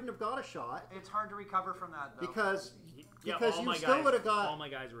anyway. He wouldn't have got a shot It's hard to recover from that, though. because Yeah, because all you my still guys- would have got all my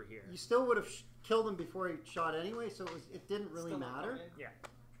guys were here. you still would have killed him before he shot anyway. So it didn't really Still not matter. okay. Yeah.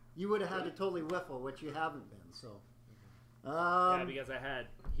 You would have had to totally whiffle, which you haven't been. So, Yeah, because I had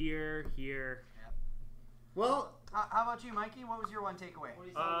here. well, How about you, Mikey? What was your one takeaway?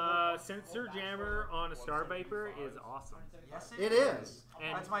 Sensor jammer on a Starviper is awesome. Yes, it is.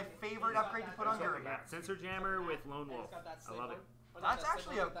 And That's my favorite upgrade to put on Gary. yeah, sensor jammer with Lone Wolf. I love it. That's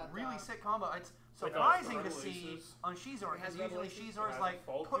actually a really sick combo. It's surprising to see on Xizor, because usually Xizor's like,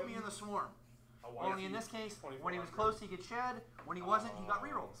 put me in the swarm. Only in this case, when he was close, he could shed. When he wasn't, he got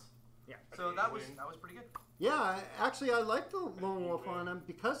rerolls. Yeah. So that was pretty good. Yeah, actually, I like the Lone Wolf on him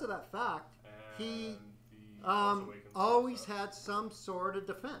because of that fact. He always had some sort of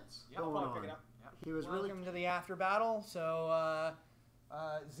defense going on. He was really. Welcome to the after battle. So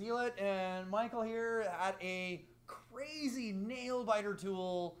Zeellott and Michael here had a crazy nail biter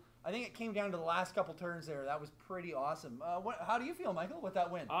tool. I think it came down to the last couple turns there. That was pretty awesome. How do you feel, Michael, with that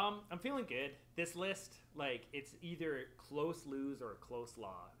win? I'm feeling good. This list, like, it's either close lose or a close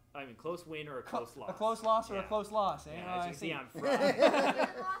loss. I mean, close win or a close loss. A close loss or a Yeah. close loss, eh? Yeah, as I you see. see, I'm fried.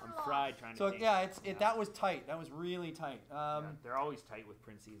 I'm fried trying to So think. yeah, that was tight. That was really tight. Yeah, they're always tight with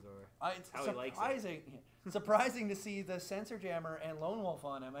Prince Xizor. It's how he likes surprising, surprising to see the Sensor Jammer and Lone Wolf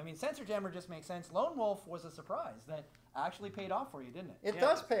on him. I mean, Sensor Jammer just makes sense. Lone Wolf was a surprise that actually paid off for you, didn't it? It Yeah.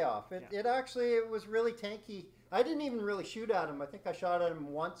 does pay off. It actually was really tanky. I didn't even really shoot at him. I think I shot at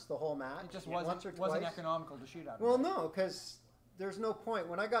him once the whole match. It just once or wasn't twice. economical to shoot at him. Well, no, because there's no point.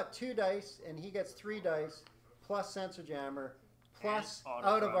 When I got 2 dice and he gets 3 dice, plus Sensor Jammer, plus And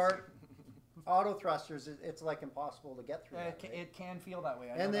out of art auto thrusters, it's like impossible to get through. Yeah, that, right? it can feel that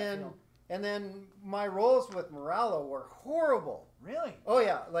way. I know And that then feel. and then my rolls with Moralo were horrible. Really? Oh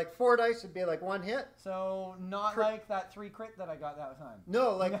yeah, like 4 dice would be like 1 hit. So not like that 3 crit that I got that time.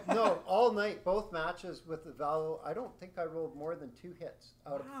 No, like no, all night, both matches with Eval, I don't think I rolled more than 2 hits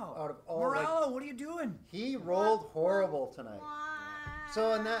out of all. Moralo, like, what are you doing? he rolled horrible tonight.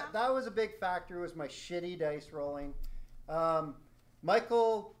 So and that was a big factor, was my shitty dice rolling.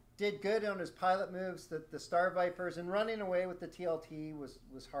 Michael did good on his pilot moves, the Starvipers, and running away with the TLT was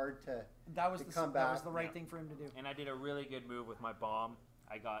hard to That was come that was back. the right thing for him to do. And I did a really good move with my bomb.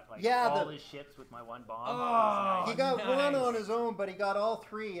 I got like Yeah, all the- his ships with my one bomb. Oh, It was He nice. got one nice. on his own, but he got all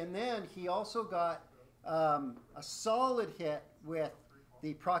 3, and then he also got a solid hit with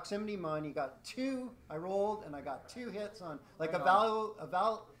the proximity mine. He got 2. I rolled, and I got 2 hits on like Right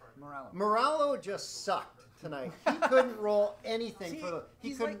Moralo. Moralo just sucked tonight. He couldn't roll anything See, for the. He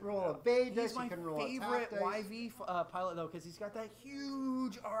he's couldn't like- roll a evade dice. He's He my couldn't roll a favorite attack dice. YV pilot though, because he's got that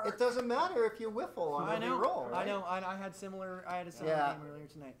huge arc. It doesn't matter if you whiffle on I every know. roll. I Right? know. I had a similar Yeah. game earlier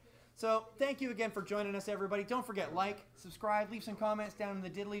tonight. So thank you again for joining us, everybody. Don't forget, like, subscribe, leave some comments down in the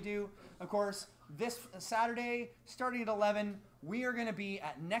diddly-do. Of course, this Saturday, starting at 11, we are going to be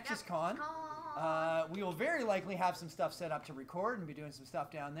at NexusCon. We will very likely have some stuff set up to record and be doing some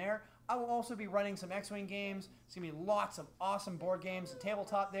stuff down there. I will also be running some X-Wing games. It's going to be lots of awesome board games and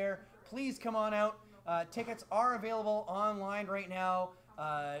tabletop there. Please come on out. Tickets are available online right now.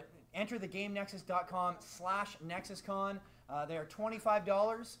 Enter the GameNexus.com/NexusCon. They are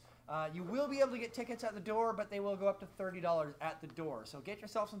 $25. You will be able to get tickets at the door, but they will go up to $30 at the door. So get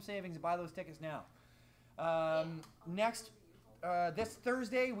yourself some savings and buy those tickets now. This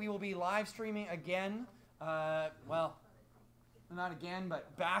Thursday, we will be live streaming again. Well, not again,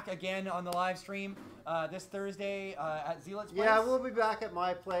 but back again on the live stream this Thursday at Zeellott's place. Yeah, we'll be back at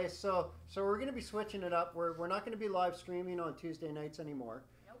my place. So we're going to be switching it up. We're not going to be live streaming on Tuesday nights anymore.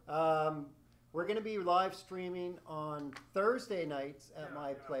 We're going to be live streaming on Thursday nights at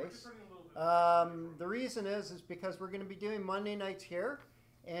my place. The reason is because we're going to be doing Monday nights here,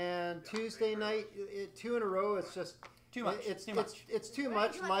 and Tuesday night, 2 in a row, it's just Too much. It's too much. It's too Way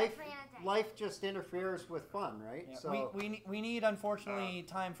much. too much Life for anything. life just interferes with fun, right? Yeah, So we need unfortunately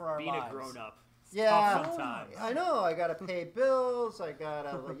time for our Being lives. a grown up. yeah, Sometimes. I know. I gotta pay bills. I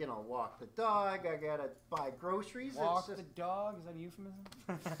gotta walk the dog. I gotta buy groceries. Walk It's the just, dog. Is that a euphemism?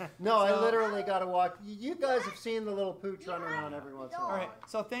 no, I So- literally gotta walk. You guys have seen the little pooch run around every once in a All while. right.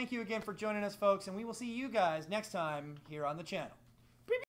 So thank you again for joining us, folks, and we will see you guys next time here on the channel.